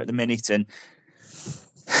doing that at the minute. And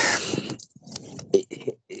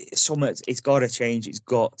it's got to change. It's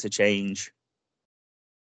got to change.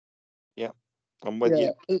 Yeah, I'm with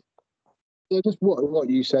you. Just what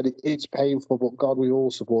you said. It's painful, but God, we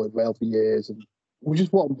all supported Vale for years, and we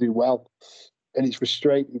just want them to do well. And it's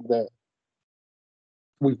frustrating that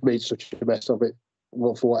we've made such a mess of it,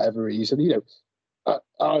 well, for whatever reason. You know,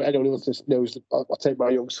 I don't know if this knows. I take my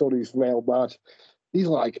young son who's Vale mad. He's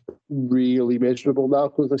like really miserable now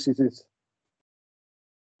because this is his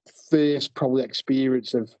first probably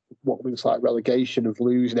experience of what looks like relegation, of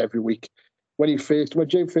losing every week. When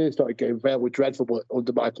Joe first started going, Vale were dreadful but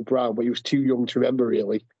under Michael Brown, but he was too young to remember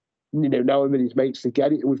really. You know, now him and his mates to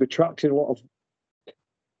get it. We've attracted a lot of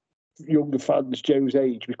younger fans Joe's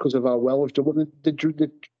age because of how well we've done. They're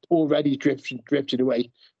already drifting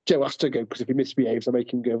away. Joe has to go because if he misbehaves, I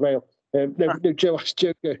make him go Vale. No, Joe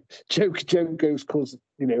goes because,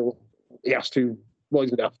 you know, he has to. Well, he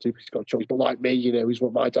doesn't have to because he's got a choice. But like me, you know, he's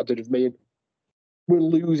what my dad did with me. And we're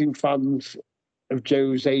losing fans of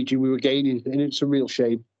Joe's age who we were gaining, and it's a real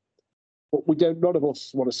shame. But none of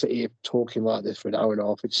us want to sit here talking like this for an hour and a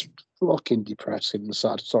half. It's fucking depressing and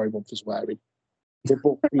sad. Sorry, one for swearing. But,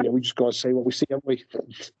 you know, we just got to say what we see, haven't we?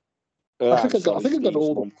 I think I've got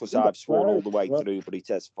all because I've sworn all the way through, but it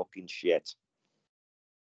says fucking shit.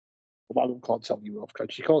 Well, I can't tell you off,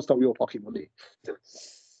 coach. You can't stop your pocket money.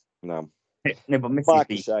 No. No, but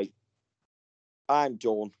like I say, I'm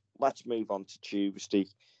done. Let's move on to Tuesday.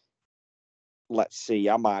 Let's see.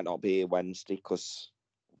 I might not be here Wednesday because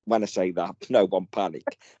when I say that, no one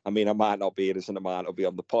panic. I mean, I might not be here and I might not be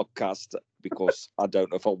on the podcast because I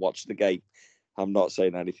don't know if I'll watch the game. I'm not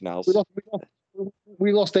saying anything else.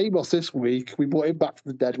 We lost Amos this week. We brought him back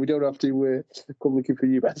from the dead. We don't have to come looking for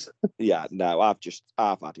you, guys. Yeah, no, I've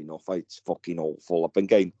had enough. It's fucking awful. I've been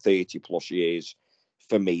going 30 plus years.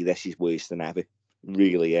 For me, this is worse than ever. It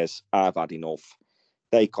really is. I've had enough.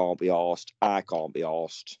 They can't be arsed. I can't be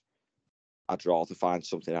arsed. I'd rather find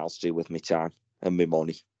something else to do with my time and my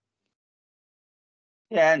money.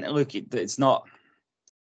 Yeah, and look, it's not.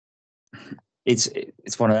 It's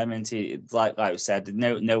one of them. It's like I said,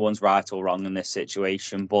 no one's right or wrong in this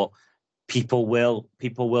situation, but people will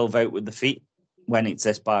vote with the feet when it's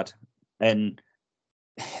this bad, and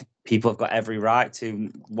people have got every right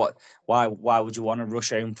to. Why would you want to rush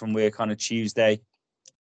home from work on a Tuesday,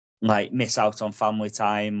 like miss out on family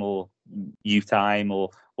time or you time or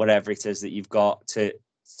whatever it is that you've got to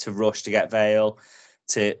rush to get Vale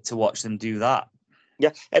to watch them do that?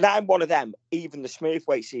 Yeah, and I'm one of them. Even the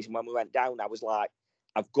Smurfwaite season when we went down, I was like,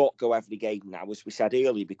 I've got to go every game now, as we said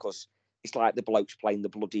earlier, because it's like the blokes playing the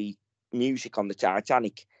bloody music on the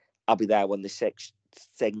Titanic. I'll be there when the ships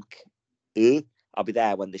sink. I'll be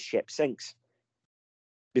there when the ship sinks.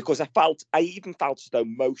 Because I even felt as though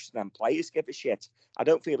most of them players give a shit. I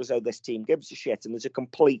don't feel as though this team gives a shit, and there's a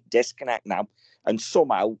complete disconnect now. And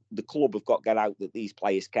somehow the club have got to get out that these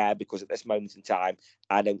players care, because at this moment in time,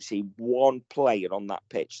 I don't see one player on that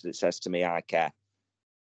pitch that says to me, I care.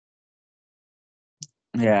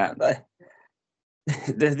 Yeah.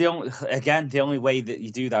 The only way that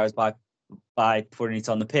you do that is by putting it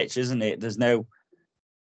on the pitch, isn't it? There's no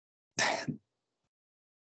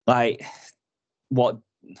like what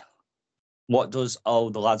what does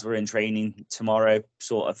the lads were in training tomorrow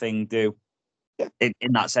sort of thing do? Yeah.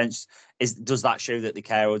 In that sense, does that show that they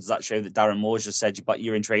care, or does that show that Darren Moore just said, "But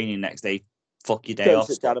you're in training next day, fuck your day off"?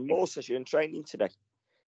 That Darren Moore says you're in training today.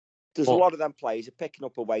 There's a lot of them players are picking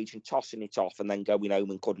up a wage and tossing it off, and then going home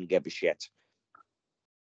and couldn't give a shit.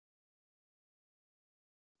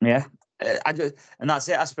 Yeah, and that's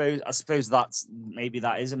it. I suppose that's maybe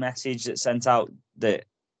that is a message that's sent out, that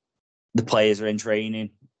the players are in training.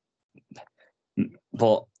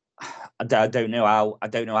 But I don't know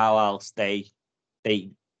how else they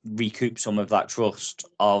recoup some of that trust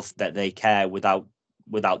of that they care without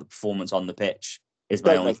the performance on the pitch. Is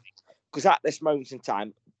my only thing. Because at this moment in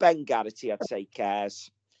time, Ben Garrity, I'd say, cares.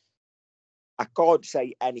 I can't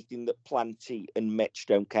say anything that Planty and Mitch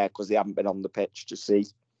don't care, because they haven't been on the pitch to see.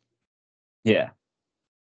 Yeah.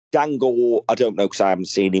 Dangle, I don't know, because I haven't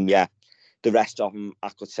seen him yet. The rest of them, I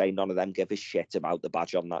could say none of them give a shit about the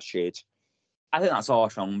badge on that shirt. I think that's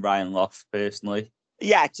harsh on Brian Loft, personally.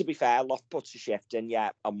 Yeah, to be fair, Loft puts a shift in. Yeah,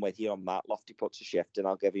 I'm with you on that. Lofty puts a shift in.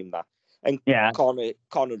 I'll give him that. And yeah,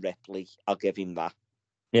 Connor Ripley, I'll give him that.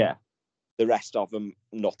 Yeah. The rest of them,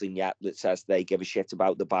 nothing yet that says they give a shit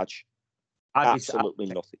about the badge. Absolutely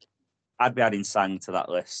nothing. I'd be adding Sang to that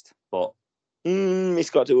list, but he's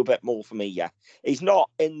got to do a bit more for me. Yeah, he's not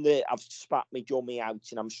in the I've spat my dummy out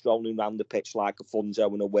and I'm strolling around the pitch like a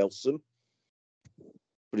Funzo and a Wilson,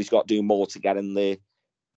 but he's got to do more to get in the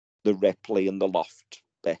Ripley and the Loft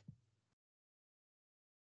bit.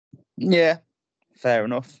 Yeah, fair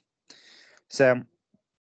enough. So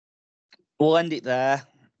we'll end it there.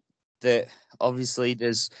 That obviously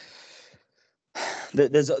there's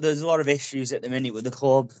a lot of issues at the minute with the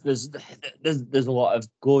club. There's a lot of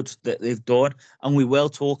good that they've done, and we will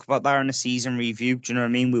talk about that in a season review. Do you know what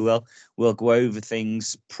I mean? We'll go over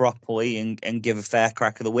things properly and give a fair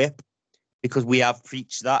crack of the whip, because we have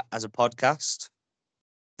preached that as a podcast,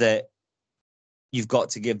 that you've got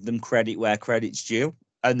to give them credit where credit's due,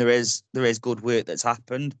 and there is good work that's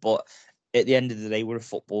happened. But at the end of the day, we're a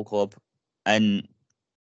football club, and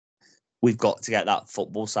we've got to get that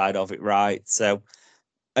football side of it right. So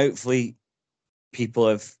hopefully people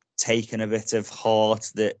have taken a bit of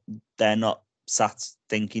heart that they're not sat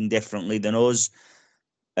thinking differently than us.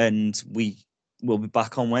 And we will be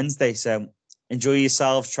back on Wednesday. So enjoy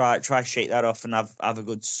yourselves. Try shake that off and have a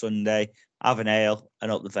good Sunday. Have an ale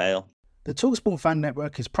and up the Vale. The TalkSport Fan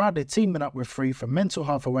Network is proudly teaming up with Free for Mental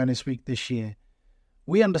Health Awareness Week this year.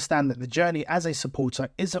 We understand that the journey as a supporter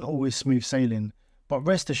isn't always smooth sailing, but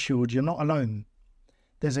rest assured you're not alone.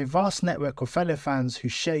 There's a vast network of fellow fans who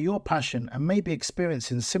share your passion and may be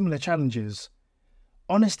experiencing similar challenges.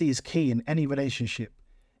 Honesty is key in any relationship.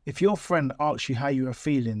 If your friend asks you how you are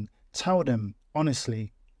feeling, tell them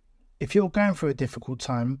honestly. If you're going through a difficult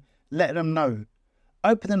time, let them know.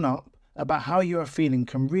 Opening up about how you are feeling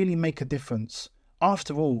can really make a difference.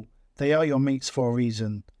 After all, they are your mates for a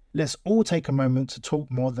reason. Let's all take a moment to talk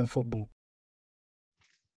more than football.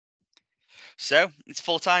 So it's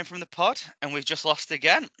full time from the pod, and we've just lost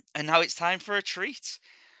again. And now it's time for a treat.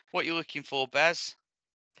 What are you looking for, Bez?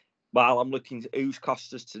 Well, I'm looking at who's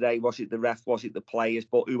cost us today. Was it the ref? Was it the players?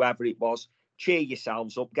 But whoever it was, cheer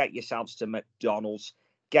yourselves up. Get yourselves to McDonald's.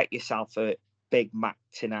 Get yourself a Big Mac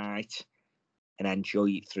tonight and enjoy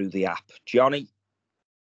it through the app. Johnny?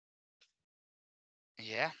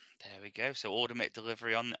 Yeah. There we go. So order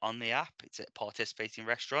McDelivery on the app. It's at participating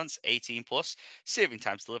restaurants, 18 plus. Serving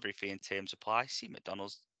times, delivery fee and terms apply. See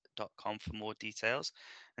mcdonalds.com for more details.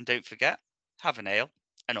 And don't forget, have an ale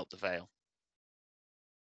and up the Vale.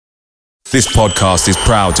 This podcast is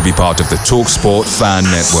proud to be part of the TalkSport Fan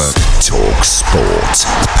Network. TalkSport.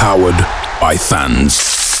 Powered by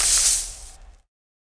fans.